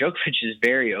Eastern. Djokovic is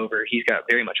very over. He's got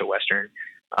very much a Western.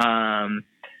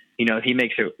 He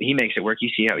makes it work. You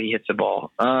see how he hits the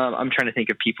ball. I'm trying to think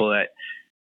of people that,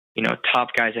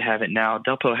 top guys that have it now.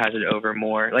 Delpo has it over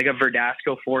more, like a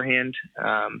Verdasco forehand.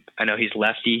 I know he's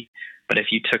lefty, but if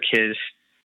you took his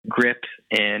grip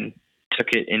and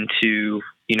took it into,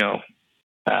 he's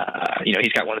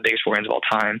got one of the biggest forehands of all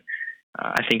time.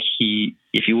 I think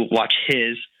if you watch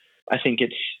his, I think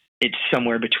it's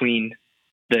somewhere between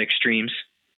the extremes,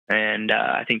 and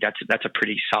I think that's a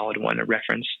pretty solid one to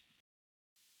reference.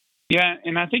 Yeah,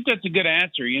 and I think that's a good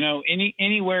answer.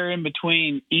 Anywhere in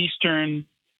between Eastern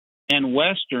and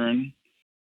Western.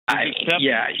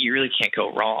 You really can't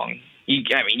go wrong. You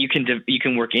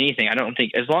can work anything. I don't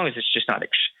think, as long as it's just not as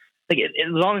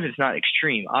long as it's not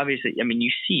extreme. Obviously, I mean,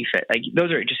 you see, like,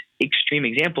 those are just extreme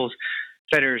examples.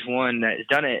 Federer's one that has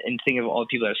done it, and think of all the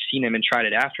people that have seen him and tried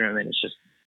it after him, and it's just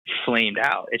flamed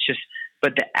out. It's just,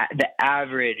 but the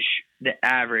average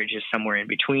is somewhere in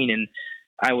between, and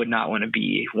I would not want to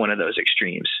be one of those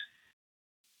extremes.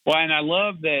 Well, and I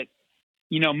love that,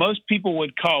 most people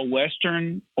would call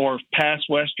Western or past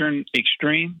Western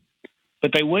extreme,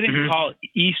 but they wouldn't call it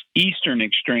Eastern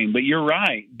extreme. But you're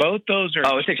right. Both those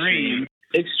are extreme.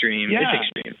 Extreme. Yeah.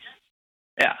 It's extreme.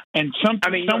 Yeah. And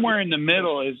somewhere in the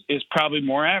middle is probably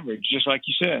more average, just like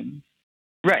you said.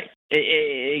 Right.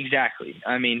 Exactly.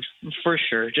 I mean, for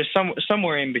sure. Just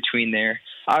somewhere in between there.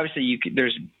 Obviously,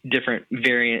 there's different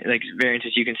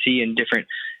variances you can see in different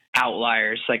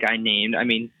outliers, like I named. I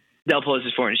mean, Del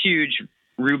Potos's forehand is huge.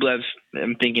 Rublev's,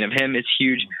 I'm thinking of him, it's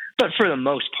huge. But for the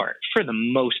most part,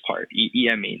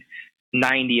 I mean,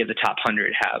 90 of the top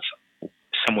 100 have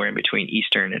somewhere in between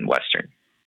Eastern and Western.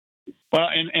 Well,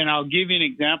 and I'll give you an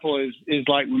example is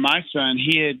like with my son,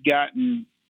 he had gotten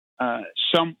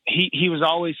he was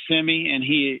always semi, and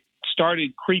he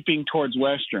started creeping towards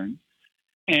Western.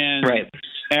 And right.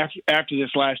 after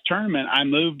this last tournament, I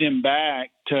moved him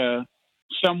back to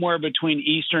somewhere between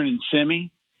Eastern and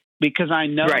semi, because I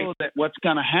know that what's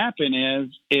going to happen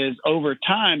is over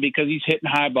time, because he's hitting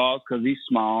high balls because he's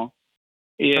small,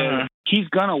 he's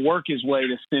going to work his way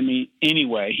to semi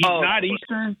anyway. He's not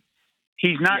Eastern.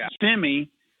 He's not semi.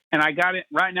 And I got it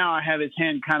right now. I have his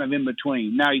hand kind of in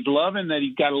between. Now he's loving that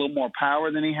he's got a little more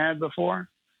power than he had before,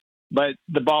 but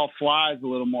the ball flies a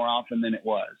little more often than it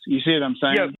was. You see what I'm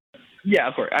saying? Yeah,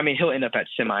 of course. I mean, he'll end up at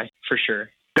semi for sure.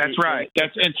 That's right.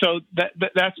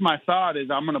 That's my thought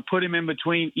is I'm going to put him in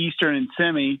between Eastern and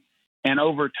semi, and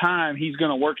over time he's going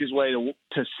to work his way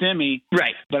to semi.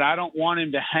 Right. But I don't want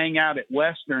him to hang out at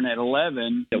Western at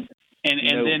 11 and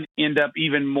then end up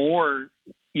even more,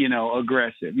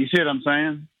 aggressive. You see what I'm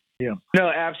saying? Yeah. No,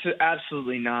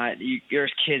 absolutely not.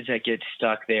 There's kids that get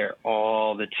stuck there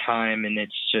all the time, and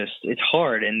it's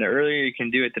hard. And the earlier you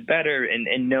can do it, the better.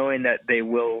 And knowing that they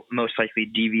will most likely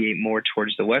deviate more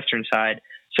towards the Western side.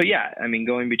 So yeah, I mean,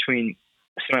 going between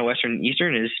semi-Western and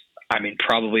Eastern is, I mean,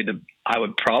 I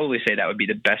would probably say that would be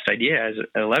the best idea as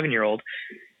an 11-year-old,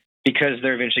 because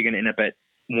they're eventually going to end up at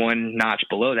one notch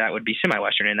below that would be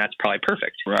semi-Western, and that's probably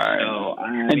perfect. Right. So,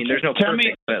 I mean, there's no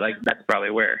perfect, but like that's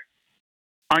probably where.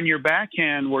 On your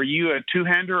backhand, were you a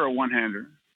two-hander or one-hander?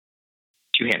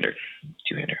 Two-hander.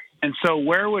 And so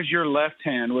where was your left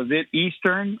hand? Was it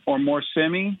Eastern or more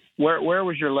semi? Where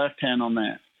was your left hand on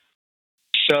that?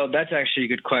 So that's actually a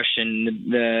good question.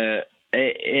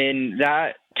 In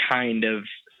that kind of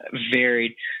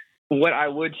varied. What I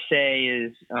would say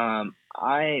is I'm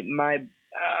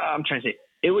trying to say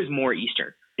it was more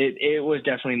Eastern. It was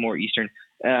definitely more Eastern.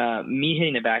 Me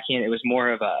hitting the backhand, it was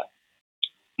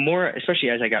more, especially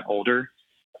as I got older.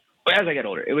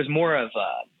 It was more of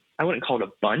I wouldn't call it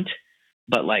a bunt,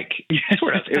 but like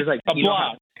sort of. It was like a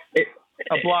block.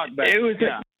 A block back. It was,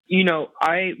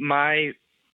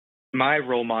 my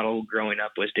role model growing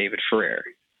up was David Ferrer.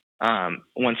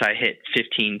 Once I hit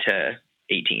 15 to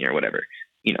 18 or whatever,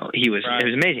 it was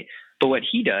amazing. But what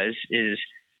he does is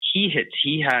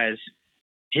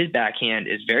his backhand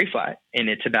is very flat, and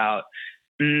it's about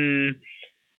a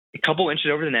couple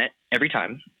inches over the net every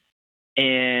time.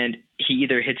 And he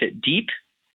either hits it deep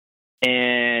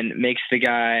and makes the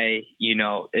guy,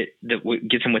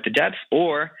 gets him with the depth,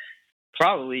 or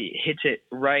probably hits it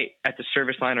right at the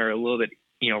service line or a little bit,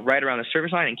 right around the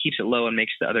service line and keeps it low and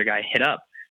makes the other guy hit up.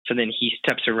 So then he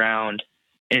steps around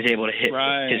and is able to hit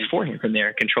his forehand from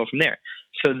there, control from there.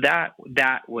 So that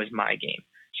was my game.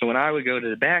 So when I would go to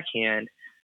the backhand,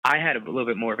 I had a little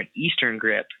bit more of an Eastern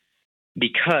grip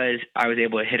because I was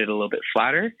able to hit it a little bit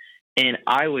flatter, and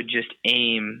I would just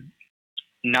aim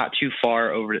not too high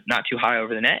over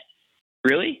the net,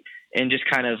 really, and just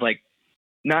kind of like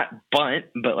not bunt,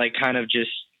 but like kind of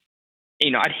just,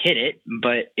 I'd hit it,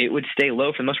 but it would stay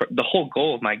low for the most part. The whole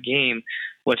goal of my game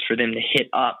was for them to hit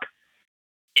up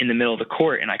in the middle of the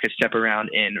court, and I could step around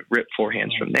and rip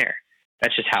forehands from there.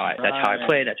 That's just how I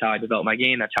played. That's how I developed my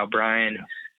game. That's how Brian,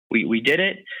 we did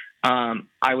it.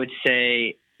 I would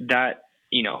say that,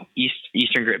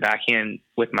 Eastern grip backhand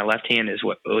with my left hand is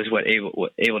what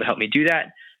able to help me do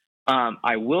that.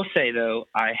 I will say though,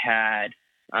 I had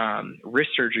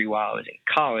wrist surgery while I was in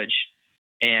college,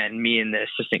 and me and the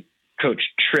assistant coach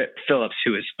Trip Phillips,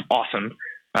 who is awesome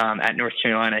at North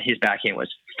Carolina, his backhand was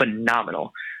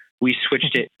phenomenal. We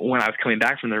switched it when I was coming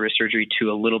back from the wrist surgery to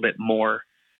a little bit more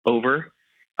over,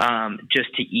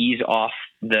 just to ease off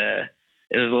there's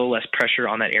a little less pressure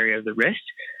on that area of the wrist.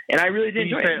 And I really did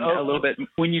enjoy it a little bit.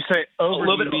 When you say over, a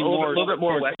little bit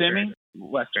more Western.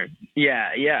 Western.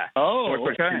 Yeah. Oh,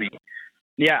 okay.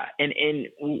 Yeah, and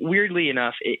weirdly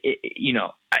enough,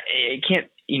 it can't.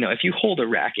 If you hold a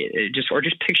racket, just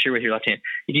picture with your left hand.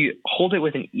 If you hold it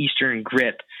with an Eastern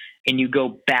grip and you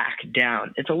go back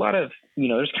down, it's a lot of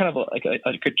there's kind of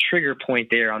a trigger point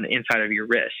there on the inside of your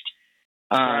wrist.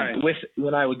 Right.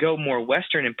 When I would go more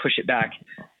Western and push it back,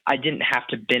 I didn't have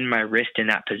to bend my wrist in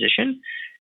that position.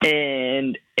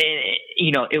 And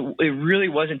it really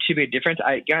wasn't too big a difference.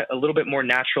 I got a little bit more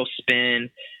natural spin,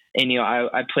 and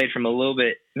I played from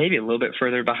maybe a little bit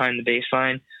further behind the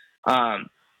baseline.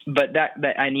 But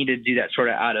that I needed to do that sort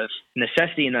of out of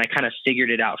necessity, and then I kind of figured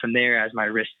it out from there as my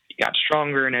wrist got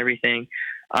stronger and everything.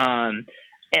 And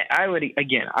I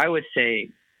would say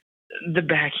the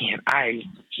backhand, I'm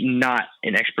not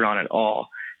an expert on at all,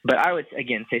 but I would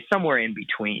again say somewhere in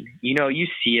between. You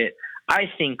see it. I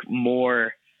think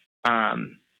more.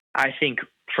 I think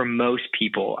for most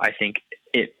people, I think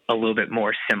it a little bit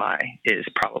more semi is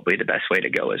probably the best way to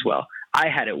go as well. I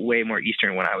had it way more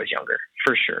Eastern when I was younger,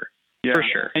 for sure. Yeah. For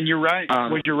sure. And you're right.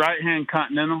 Was your right hand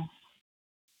continental?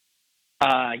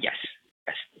 Yes.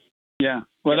 Yeah.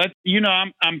 Well, that's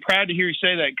I'm proud to hear you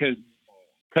say that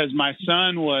because my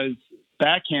son was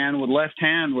backhand with left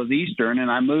hand was Eastern, and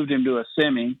I moved him to a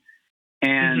semi,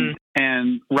 and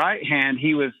right hand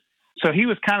he was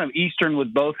kind of Eastern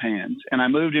with both hands, and I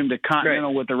moved him to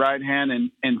continental with the right hand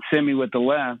and semi with the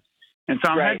left. And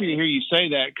so I'm happy to hear you say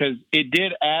that because it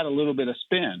did add a little bit of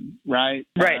spin, right?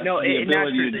 Right. No, the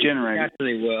ability to generate. It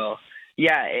naturally will.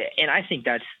 Yeah, and I think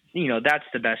that's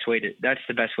the best way to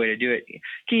do it.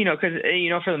 Because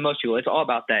for the most people, it's all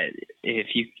about that.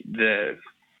 If you the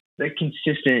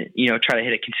consistent, try to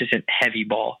hit a consistent heavy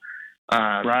ball,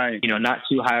 right? Not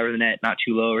too high over the net, not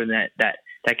too low over the net.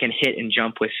 That can hit and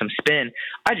jump with some spin.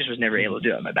 I just was never able to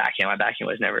do it on my backhand. My backhand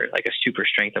was never like a super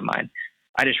strength of mine.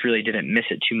 I just really didn't miss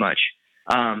it too much.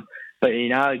 But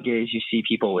nowadays you see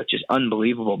people with just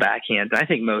unbelievable backhands. I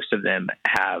think most of them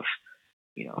have,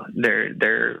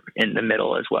 they're in the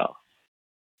middle as well.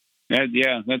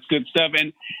 Yeah, that's good stuff.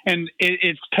 And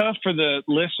it's tough for the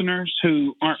listeners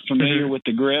who aren't familiar with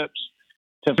the grips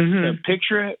to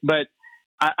picture it. But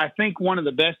I think one of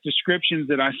the best descriptions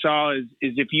that I saw is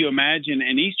if you imagine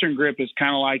an Eastern grip is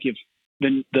kind of like if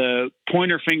the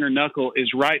pointer finger knuckle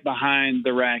is right behind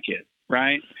the racket,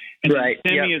 right? And the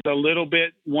semi is a little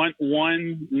bit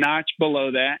one notch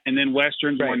below that, and then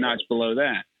Western's one notch below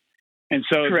that. And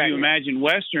so if you imagine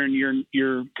Western,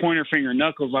 your pointer finger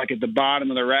knuckles like at the bottom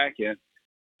of the racket,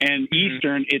 and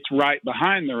Eastern, it's right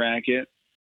behind the racket,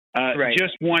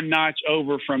 just one notch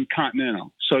over from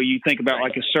continental. So you think about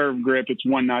like a serve grip, it's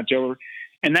one notch over.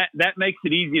 And that makes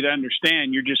it easy to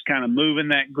understand. You're just kind of moving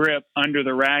that grip under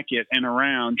the racket and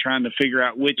around, trying to figure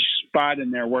out which spot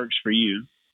in there works for you.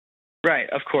 Right,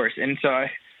 of course. And so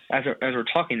as we're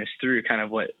talking this through, kind of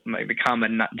what the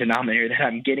common denominator that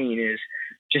I'm getting is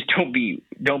just don't be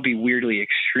weirdly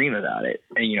extreme about it.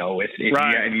 And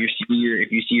if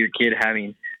you see your kid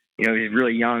having, he's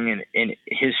really young and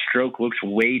his stroke looks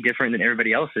way different than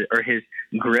everybody else's, or his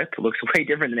grip looks way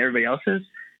different than everybody else's,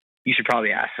 you should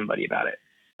probably ask somebody about it.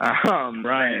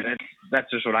 That's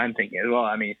just what I'm thinking as well.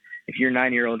 I mean, if your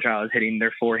 9-year-old child is hitting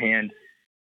their forehand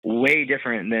way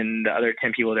different than the other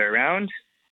 10 people they're around,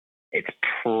 it's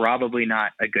probably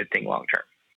not a good thing long term.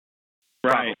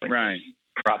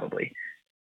 Probably.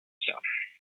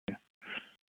 So.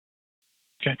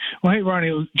 Okay. Well, hey,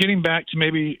 Ronnie, getting back to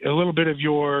maybe a little bit of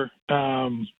your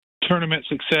tournament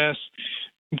success.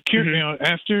 I'm curious,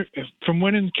 from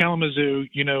winning Kalamazoo,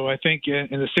 I think in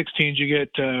the 16s you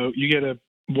get a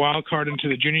wild card into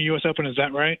the Junior U.S. Open. Is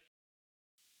that right?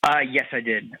 Yes, I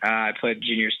did. I played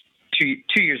juniors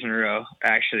two years in a row,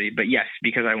 actually. But yes,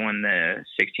 because I won the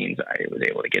 16s, I was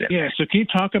able to get it. Yeah. So can you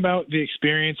talk about the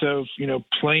experience of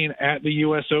playing at the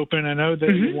U.S. Open? I know that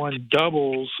you won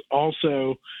doubles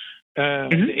also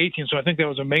in the 18s, so I think that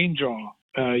was a main draw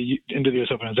into the U.S.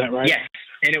 Open. Is that right? Yes,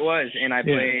 and it was. And I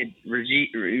played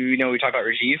Rajiv. We talked about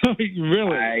Rajiv.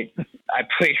 Really? I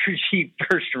played Rajiv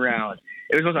first round.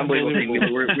 It was the most unbelievable thing.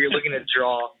 We were looking at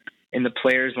draw in the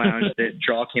Players Lounge. The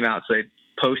draw came out, so they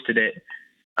posted it.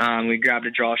 We grabbed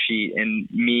a draw sheet, and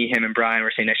me, him, and Brian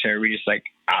were sitting next to her. We just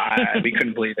we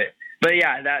couldn't believe it. But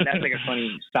yeah, that's like a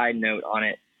funny side note on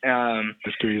it.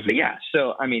 That's crazy. But yeah,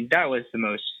 so I mean, that was the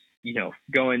most,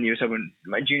 going to the U.S. Open.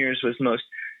 My juniors was the most.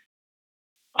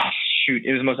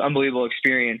 It was the most unbelievable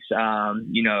experience.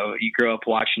 You grow up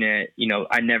watching it.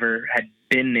 I never had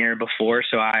been there before,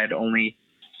 so I had only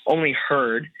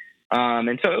heard.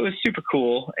 And so it was super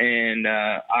cool. And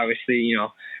obviously,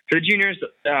 for the juniors,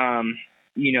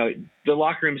 the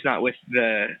locker room's not with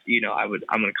the, I'm going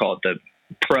to call it the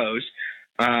pros,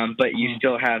 but you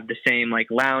still have the same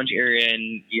lounge area,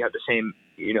 and you have the same,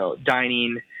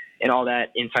 dining and all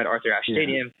that inside Arthur Ashe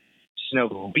Stadium.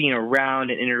 Just, being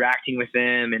around and interacting with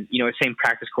them and, same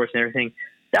practice course and everything.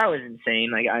 That was insane.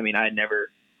 Like, I mean, I had never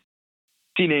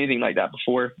seen anything like that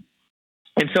before.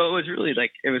 And so it was really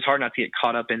it was hard not to get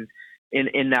caught up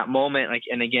in that moment. Like,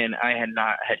 and again, I had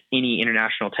not had any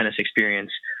international tennis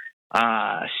experience.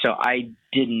 So I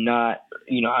did not,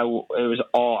 I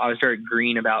was very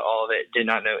green about all of it. Did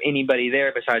not know anybody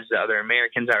there besides the other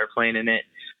Americans that were playing in it.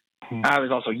 I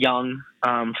was also young,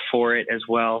 for it as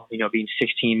well, being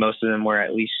 16, most of them were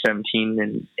at least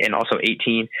 17 and also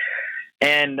 18.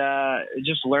 And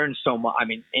just learned so much. I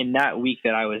mean, in that week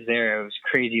that I was there, it was a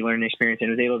crazy learning experience, and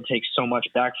I was able to take so much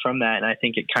back from that. And I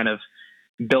think it kind of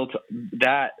built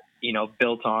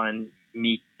on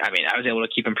me. I mean, I was able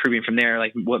to keep improving from there.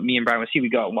 Like what me and Brian would see, we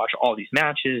go out and watch all these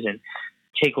matches and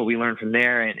take what we learned from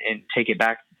there and take it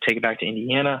back to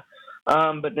Indiana.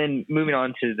 But then moving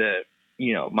on to the,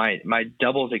 my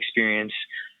doubles experience,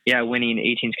 winning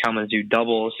 18's Kalamazoo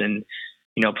doubles and,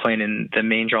 playing in the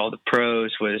main draw of the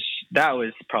pros was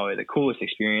probably the coolest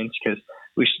experience because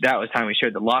that was time we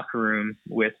shared the locker room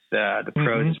with the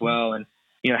pros as well. And,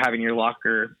 having your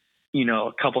locker,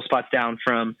 a couple spots down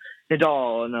from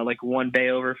Nadal and one bay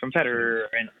over from Federer.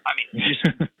 And I mean,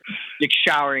 just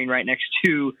showering right next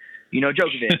to,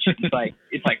 Djokovic.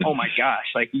 It's like, oh my gosh,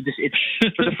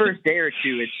 it's for the first day or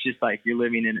two, it's just like you're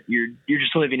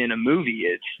just living in a movie.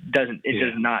 It does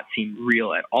not seem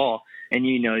real at all. And,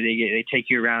 they take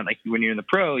you around, like when you're in the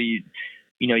pro, you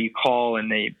call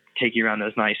and they take you around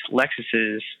those nice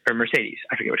Lexuses or Mercedes.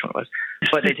 I forget which one it was,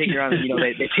 but they take you around,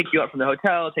 they pick you up from the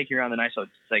hotel, take you around the nice, so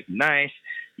it's nice.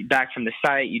 Back from the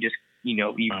site, you just,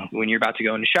 when you're about to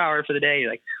go in the shower for the day, you're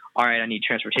like, all right, I need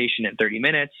transportation in 30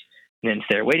 minutes. And then it's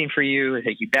there waiting for you. They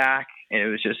take you back. And it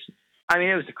was just, come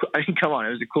on, it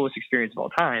was the coolest experience of all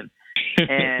time.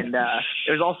 And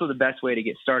it was also the best way to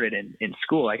get started in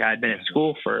school. Like I had been in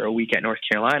school for a week at North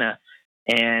Carolina,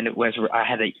 and I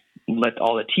had to let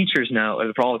all the teachers know,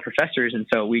 for all the professors. And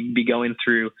so we'd be going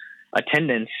through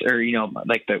attendance or,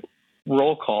 the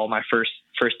roll call my first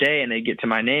day, and they'd get to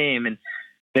my name and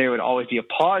there would always be a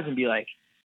pause and be like,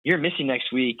 you're missing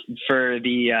next week for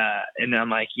the, and I'm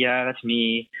like, yeah, that's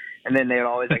me. And then they would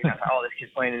always this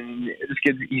kid's playing, and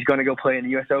he's going to go play in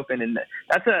the U.S. Open. And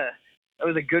that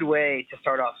was a good way to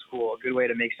start off school, a good way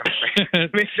to make some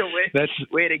friends,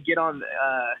 way to get on,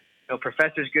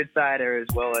 professor's good side or as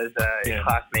well as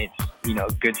classmates,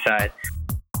 good side.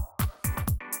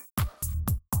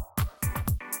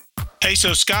 Hey,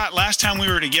 so Scott, last time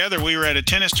we were together, we were at a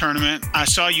tennis tournament. I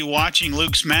saw you watching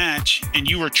Luke's match, and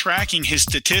you were tracking his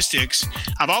statistics.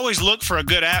 I've always looked for a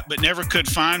good app, but never could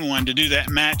find one to do that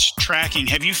match tracking.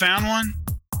 Have you found one?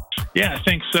 Yeah, I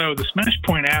think so. The Smash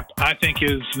Point app, I think,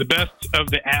 is the best of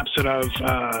the apps that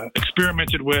I've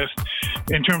experimented with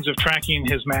in terms of tracking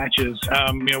his matches.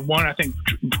 One, I think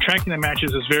tracking the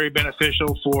matches is very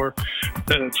beneficial for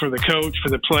the coach, for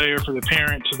the player, for the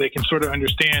parent, so they can sort of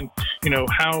understand,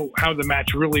 how the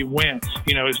match really went.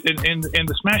 And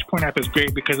the Smash Point app is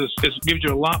great because it gives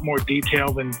you a lot more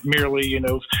detail than merely,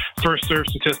 first serve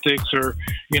statistics or,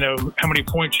 how many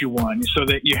points you won. So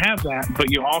that you have that,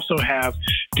 but you also have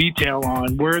detail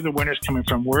on where the winner's coming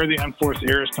from, where the unforced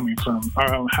errors coming from,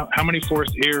 how many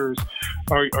forced errors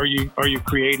are you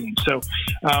creating. So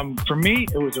for me,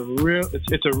 it's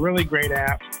a really great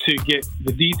app to get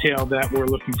the detail that we're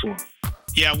looking for.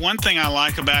 Yeah, one thing I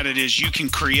like about it is you can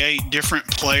create different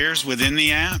players within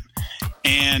the app.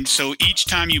 And so each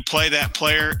time you play that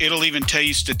player, it'll even tell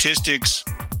you statistics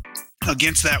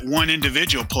against that one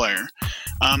individual player.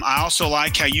 I also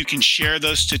like how you can share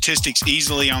those statistics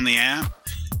easily on the app.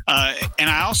 And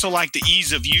I also like the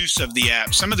ease of use of the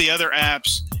app. Some of the other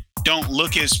apps don't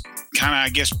look as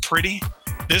pretty.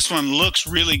 This one looks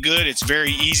really good. It's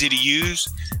very easy to use.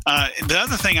 The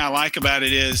other thing I like about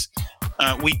it is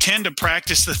we tend to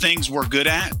practice the things we're good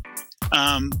at.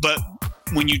 But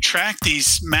when you track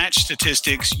these match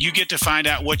statistics, you get to find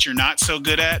out what you're not so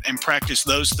good at and practice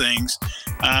those things.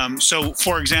 So,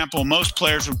 for example, most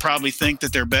players would probably think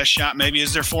that their best shot maybe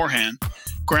is their forehand,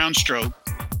 ground stroke.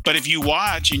 But if you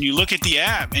watch and you look at the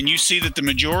app and you see that the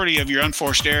majority of your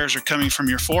unforced errors are coming from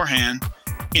your forehand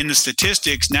in the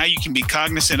statistics, now you can be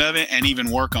cognizant of it and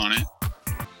even work on it.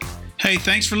 Hey,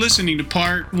 thanks for listening to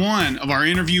part 1 of our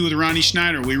interview with Ronnie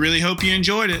Schneider. We really hope you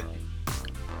enjoyed it.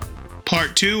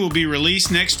 Part 2 will be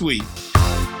released next week.